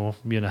things you're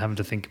having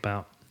to think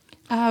about?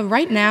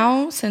 Right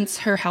now, since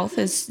her health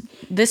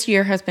this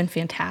year has been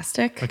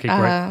fantastic. Okay,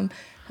 great.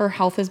 Her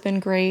health has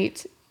been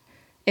great.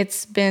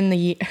 It's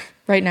been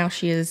right now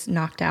she is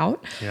knocked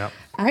out. Yeah.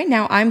 Right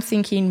now I'm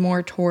thinking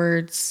more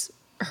towards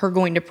her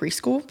going to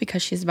preschool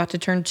because she's about to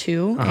turn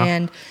 2. Uh-huh.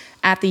 And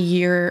at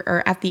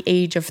the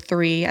age of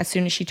 3, as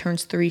soon as she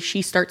turns 3,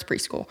 she starts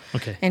preschool.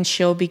 Okay. And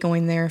she'll be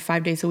going there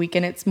 5 days a week.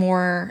 And it's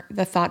more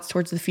the thoughts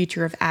towards the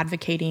future of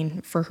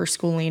advocating for her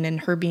schooling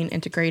and her being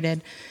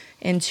integrated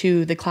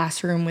into the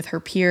classroom with her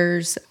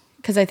peers,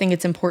 because I think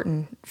it's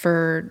important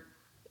for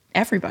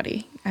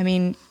everybody. I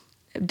mean,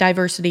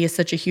 diversity is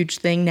such a huge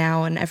thing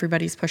now, and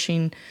everybody's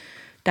pushing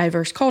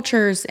diverse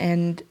cultures,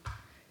 and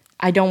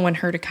I don't want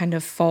her to kind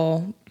of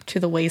fall to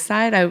the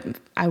wayside.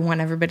 I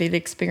want everybody to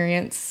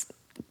experience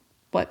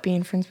what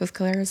being friends with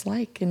Clara is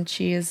like, and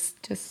she is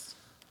just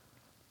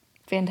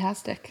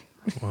fantastic.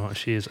 Well,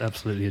 she is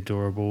absolutely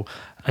adorable.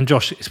 And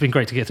Josh, it's been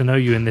great to get to know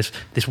you in this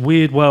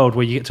weird world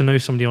where you get to know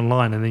somebody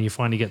online and then you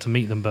finally get to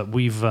meet them. But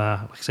we've,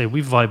 like I say,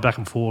 we've vibed back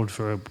and forward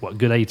for a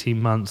good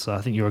 18 months.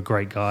 I think you're a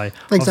great guy.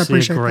 Thanks, obviously I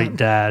appreciate a great that.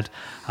 dad.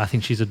 I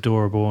think she's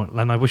adorable.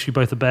 And I wish you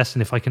both the best.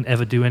 And if I can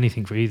ever do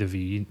anything for either of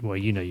you,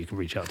 you can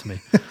reach out to me.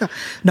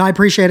 No, I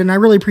appreciate it. And I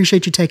really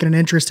appreciate you taking an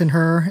interest in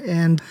her.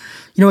 And,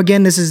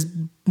 again, this is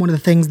one of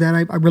the things that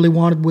I really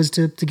wanted was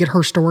to get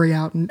her story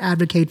out and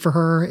advocate for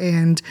her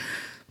and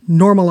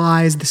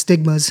normalize the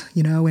stigmas,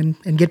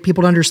 and get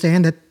people to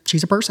understand that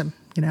she's a person,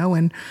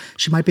 and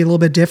she might be a little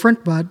bit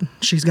different, but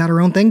she's got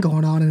her own thing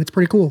going on, and it's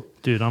pretty cool.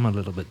 Dude, I'm a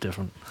little bit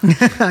different.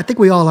 I think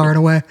we all are in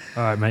a way.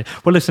 All right, mate.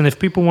 Well, listen, if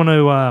people want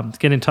to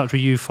get in touch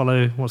with you,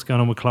 follow what's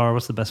going on with Clara,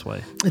 what's the best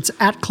way? It's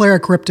at Clara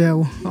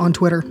Crypto on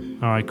Twitter.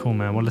 All right, cool,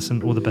 man. Well,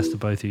 listen, all the best to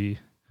both of you.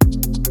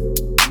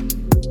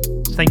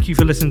 Thank you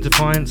for listening to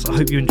Defiance. I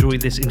hope you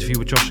enjoyed this interview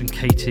with Josh and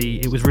Katie.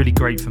 It was really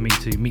great for me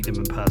to meet them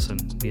in person.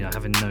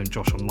 Having known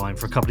Josh online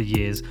for a couple of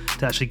years,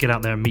 to actually get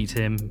out there and meet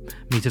him,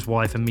 meet his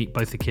wife, and meet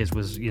both the kids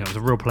was a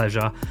real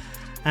pleasure.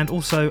 And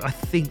also, I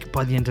think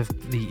by the end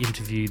of the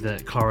interview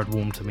that Clara had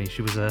warmed to me.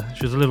 She was a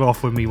little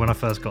off with me when I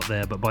first got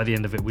there, but by the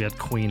end of it, we had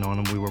Queen on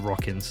and we were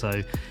rocking.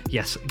 So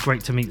yes,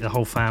 great to meet the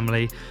whole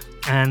family.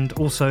 And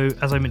also,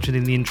 as I mentioned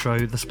in the intro,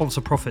 the sponsor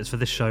profits for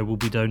this show will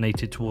be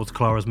donated towards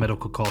Clara's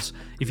medical costs.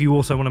 If you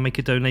also want to make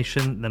a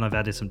donation, then I've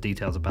added some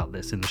details about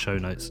this in the show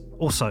notes.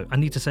 Also, I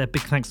need to say a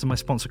big thanks to my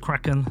sponsor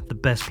Kraken, the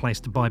best place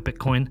to buy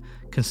Bitcoin,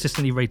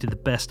 consistently rated the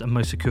best and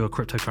most secure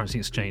cryptocurrency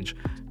exchange.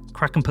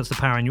 Kraken puts the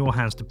power in your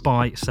hands to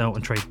buy, sell,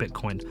 and trade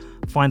Bitcoin.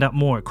 Find out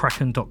more at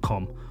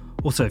kraken.com.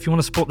 Also, if you want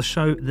to support the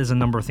show, there's a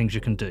number of things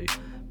you can do.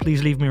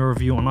 Please leave me a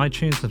review on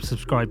iTunes and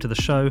subscribe to the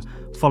show,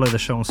 follow the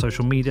show on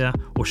social media,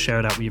 or share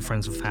it out with your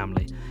friends and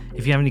family.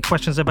 If you have any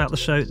questions about the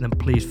show, then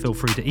please feel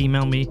free to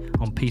email me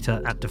on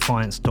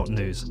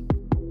peter@defiance.news.